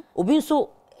obi nso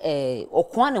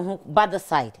okwan ne ho bad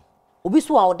side obi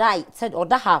so a die said or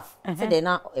half said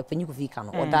na epanyiku fika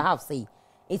no or half say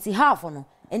it's half no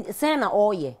and say na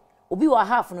all ye obi wo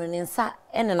half no ne nsa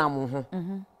enenam ho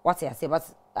what I say but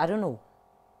I don't know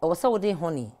I was so dey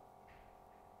honey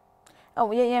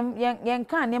oh yen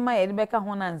kan ne ma ye be ka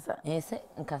ho nansa say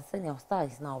nka say na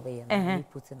stars na obey na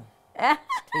put no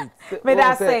me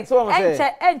that say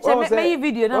enche me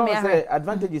video no me say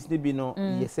advantages ni bi no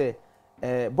you say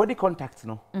body contact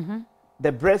no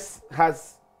the breast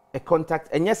has a contact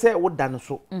and yes say what done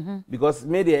so because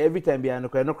maybe every time be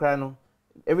anokra no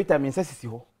every time in sesisi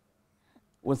ho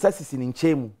won sesisi ni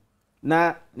nchemu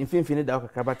na nfimfini da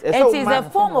okaka but it is a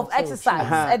form of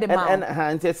exercise at the mouth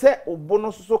and say obo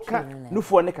no so ka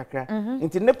nufu ne kakra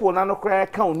nti nepo na no kra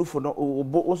ka onufu no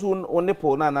obo so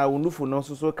onepo na onufu no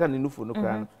so ka ne nufu no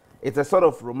kra no it's a sort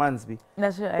of romance bi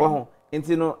that's right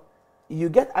nti no you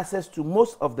get access to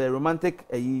most of the romantic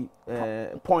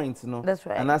points no that's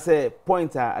right and I say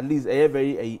points are at least a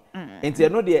very nti you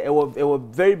know there a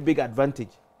very big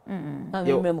advantage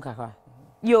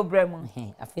yo bremo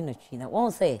I feel no china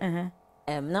won say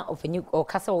na ofenyu o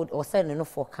kasa o say no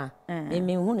for ka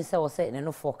me hu ni say o say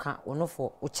no for ka o no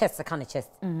for o chest ka na chest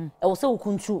e o say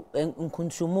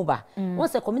nkuntu mu ba won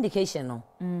say communication no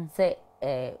say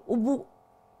ubu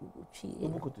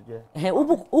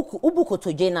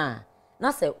kotoje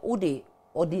na say o de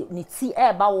ni ti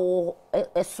e ba wo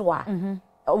eso a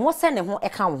won say ne ho e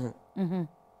ka wo ho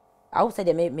I will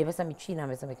say me pesa me china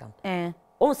me say me kam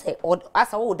on say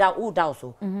as I da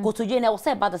so go to Jane I will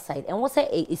say by the side and what say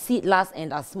a see last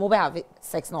end as mobile have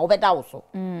sex na over da so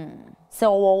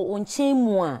so on chain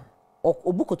mu a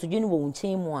obuko to Jane wo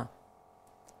chain mu a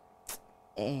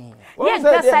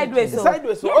yeah sideways so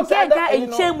yeah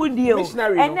in chain mu dio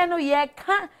and then yeah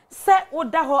can say wo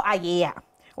da ho aye a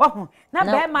wo na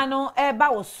be ma no e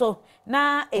ba wo so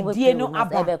na edie no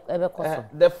aba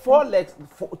the four legs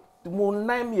mo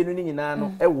nine mienu ni nyina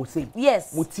no e wo sei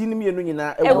yes mo ti ni mienu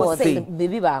nyina e wo sei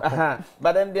baby ba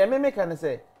but then the me can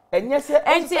say And yes,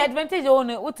 anti advantage on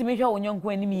what to make sure on young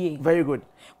queen. Very good.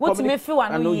 What to make feel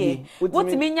one year. What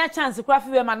to mean your chance to craft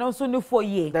them and also no 4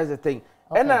 years. That's the thing.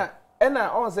 And I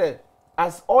on say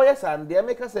as all yes and the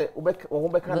America say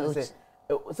Ubeka say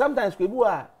sometimes we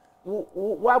are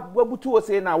what to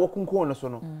say now walking corner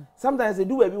so sometimes they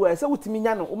do everywhere. So what to mean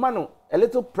umano a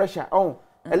little pressure on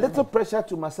a little pressure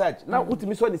to massage. Now what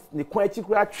me so the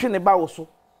quite train about so.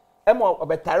 Emo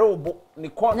obetare obo ni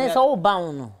kon na so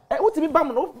oban no what me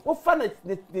bam no wo fa na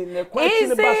the quite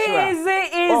easy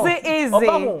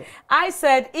I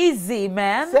said easy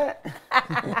man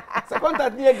second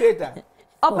that near greater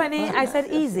opening I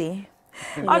said easy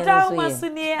Oda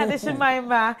masuni adeshe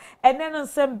maima and then on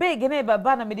some big na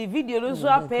baba na me the video no so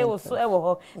apay wo so e wo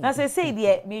ho na say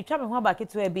dey me twa me ho back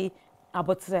to e bi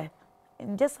abotre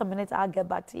in just a minute I'll get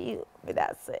back to you with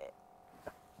that say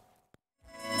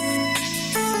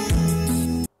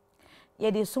ye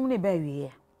dey sum ne ba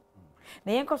wie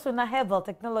na yen koso na herbal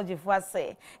technology for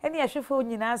say ene ya hwefo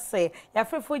nyina say ya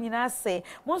frefo nyina say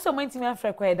mo so mo ntimi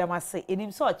afre kwa edam say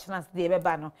enim so chance dey be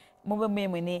ba no mo be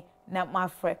me ni na ma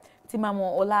afre ti ma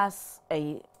mo olas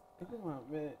me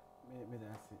say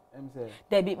em say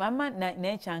Debbie mama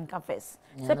na chan confess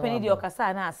say penny di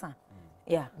okasa na asa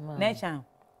yeah na chan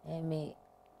me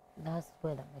that's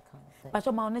what I can say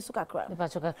pacho ma onesu kakra me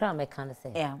pacho kakra me can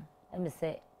say yeah em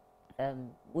say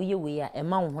we are a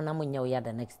man when I'm in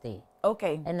the next day.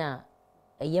 Okay. And a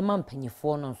yeman penny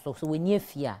phone so when you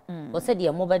fear. Or said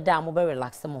your mobile down, mobile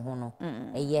relax some hono.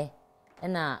 A year.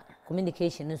 And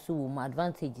communication is so my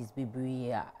advantages be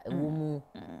a woman.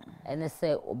 And I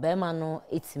say, Obama no,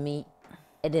 it's me.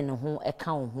 Eden home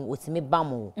account who with me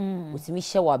bamo, with me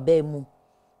shower bemu,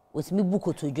 with me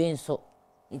buko to join so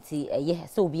it's a year.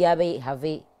 So be able have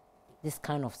this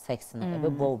kind of sex now. Every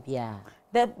ball be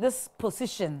that this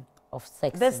position. Of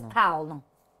sex. This style, no?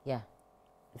 Yeah.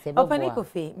 Open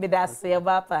coffee, me that say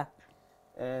about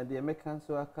the American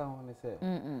so account say.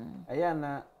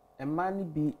 Ayana a man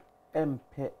be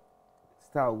MP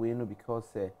style we no because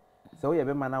so we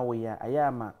be man we ya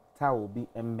ayama towel be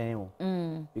embeo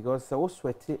because so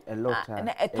sweaty a lot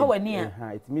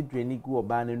it me drain go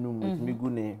oba na num it me go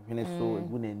ne hwene so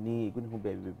go na ni go ne ho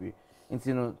baby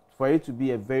you know for it to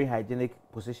be a very hygienic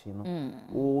position no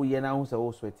oh ye na hu say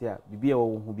oh sweaty a bibia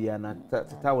wo hu bia na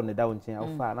towel ne down chen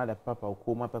alfa na the papa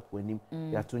ko ma papa anim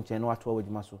ya to chen no ato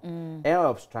wadwuma so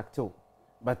obstructive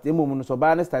but the moment so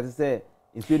ba na start say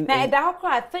na da ho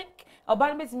I think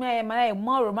oba me me man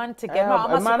more romantic and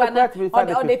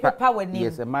on the papa wani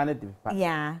yes a man the papa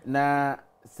yeah na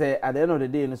say at the end of the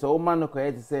day no so o man no ko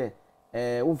say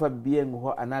umfa bibia ngu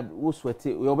ho ana wo sweaty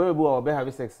you be be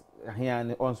have sex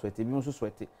here on sweaty bi so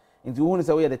sweaty into who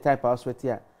say we the type of sweaty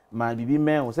a man bibi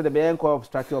men say the be enko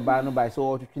obstruct your bar no by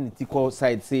so opportunity call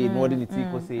side say no ordinary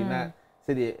ko say na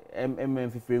say the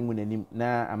fifre ngu nanim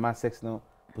na ama sex no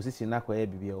position na ko e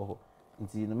bibi ho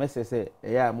nti no message say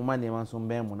ya mo ma ne man so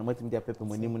ben mo na matimi dia pepe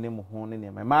mo nim ne mo ho ne ne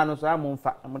ma no so am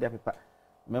mfa mo dia pepa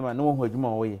mema no ho adwuma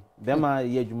wo ye dem a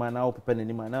ye adwuma na wo pepe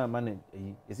nanim na ma na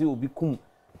esi obi kum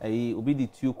obi di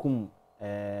tu kum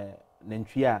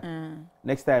nantwia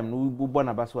next time no bu bo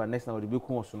na baso next time we be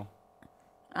kum oso no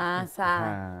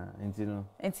sa nti no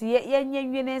nti ye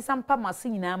nwie sampa maso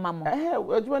nyina mamo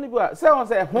adwuma ni bi a say on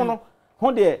say ho no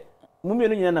ho de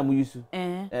mumienu nyina na mu yusu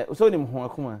so ni mo ho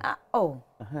akuma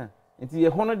nti ye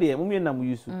ho no de mumienu na mu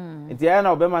yusu nti ya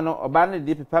na obema no oba ne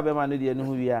de pepa bema no de no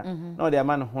hu wi a na o de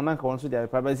ama no ho na nka won so de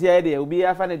pepa ba si ya de obi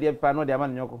afa ne de pepa no de ama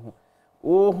no nyoko ho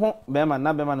o ho bema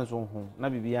na bema no so ho na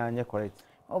bibia anye correct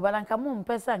obalanka mu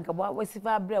mpesa nka bo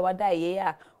wasifa abre wada ye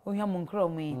a ohwa mu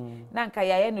nkrom yi na nka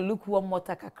yaye no lukuwo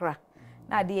mota kakra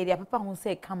na de ye papa hu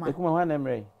say kama ekuma ho na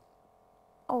mre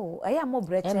oh aya mo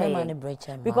breche mema ne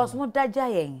breche because mo daja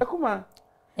yen ekuma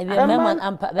ebi mema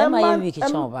ampa mema ye wiki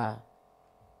chomba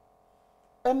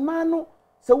emano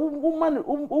se woman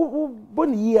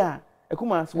boni ya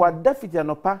ekuma so wada fit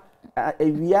anopa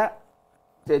ewia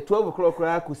 12 o'clock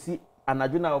akosi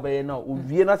anadwo na obeye na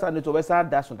owie na sa ne to be sa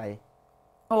da so dae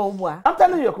oh boy I'm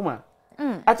telling you kuma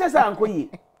ache sa ankoyi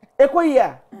ekoyi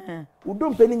a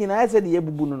udom pani nyina ase de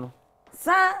yebubu no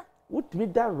sa utmi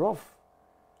da rough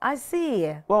I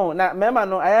see well na mema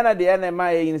no ayana de na ma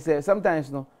yin say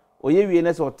sometimes no oye wie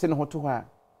na so te ne hoto ha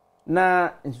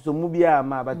na nsomu bia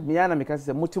ma but me yana me ka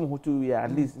say motim hoto wi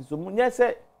at least nsomu nya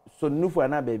say so nufu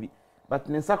na baby but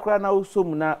ne sakra na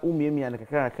usom na umiemia ne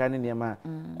kakra ne ne ma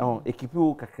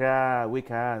ekipu kakra we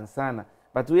ka ansana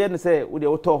but we ne say we de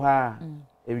oto ha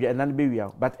ewia nan be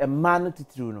wia but a man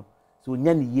titru no so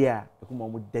nya ne ye a ekuma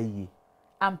mo daye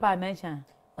ampa na cha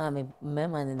me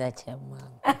mema ne da cha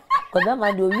ma ko da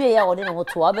ma do wie ya wode ne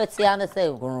hoto abeti ya ne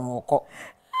say gronko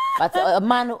But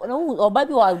man, no,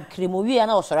 baby was cream, we are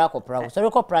not sorry,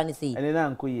 sorry, copra, see. And then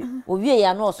Uncle, we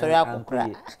are not sorry,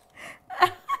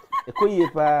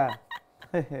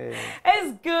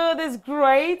 It's good, it's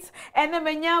great. And then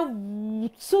when you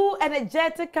two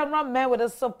energetic cameramen with a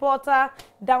supporter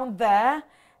down there.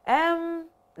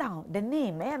 Now the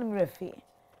name, I'm Refi.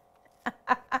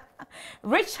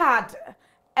 Richard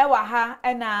Ewaha,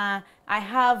 and I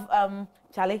have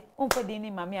Charlie,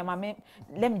 Mami,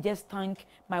 let me just thank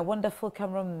my wonderful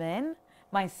cameramen,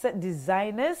 my set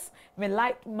designers, my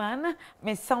light man,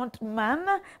 my sound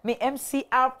man, my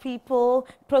MCR people,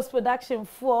 post production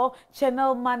for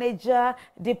channel manager,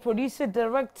 the producer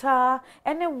director,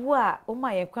 and then what? Oh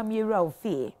my, come here,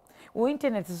 Ralphie. O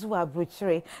internet is so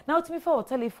abrochire. Now to me for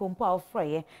telephone power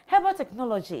free. Herbal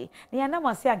technology. Ni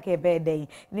anamase anke bede.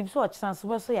 Ni so chance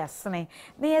we so yasene.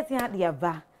 Na yeti ade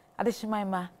aba.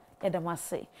 Adeshimai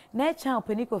Edamase. Na cha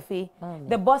openi kofi.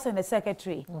 The boss and the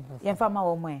secretary. Yemfa ma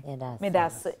wo mo. Me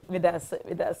das.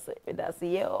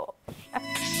 Yo.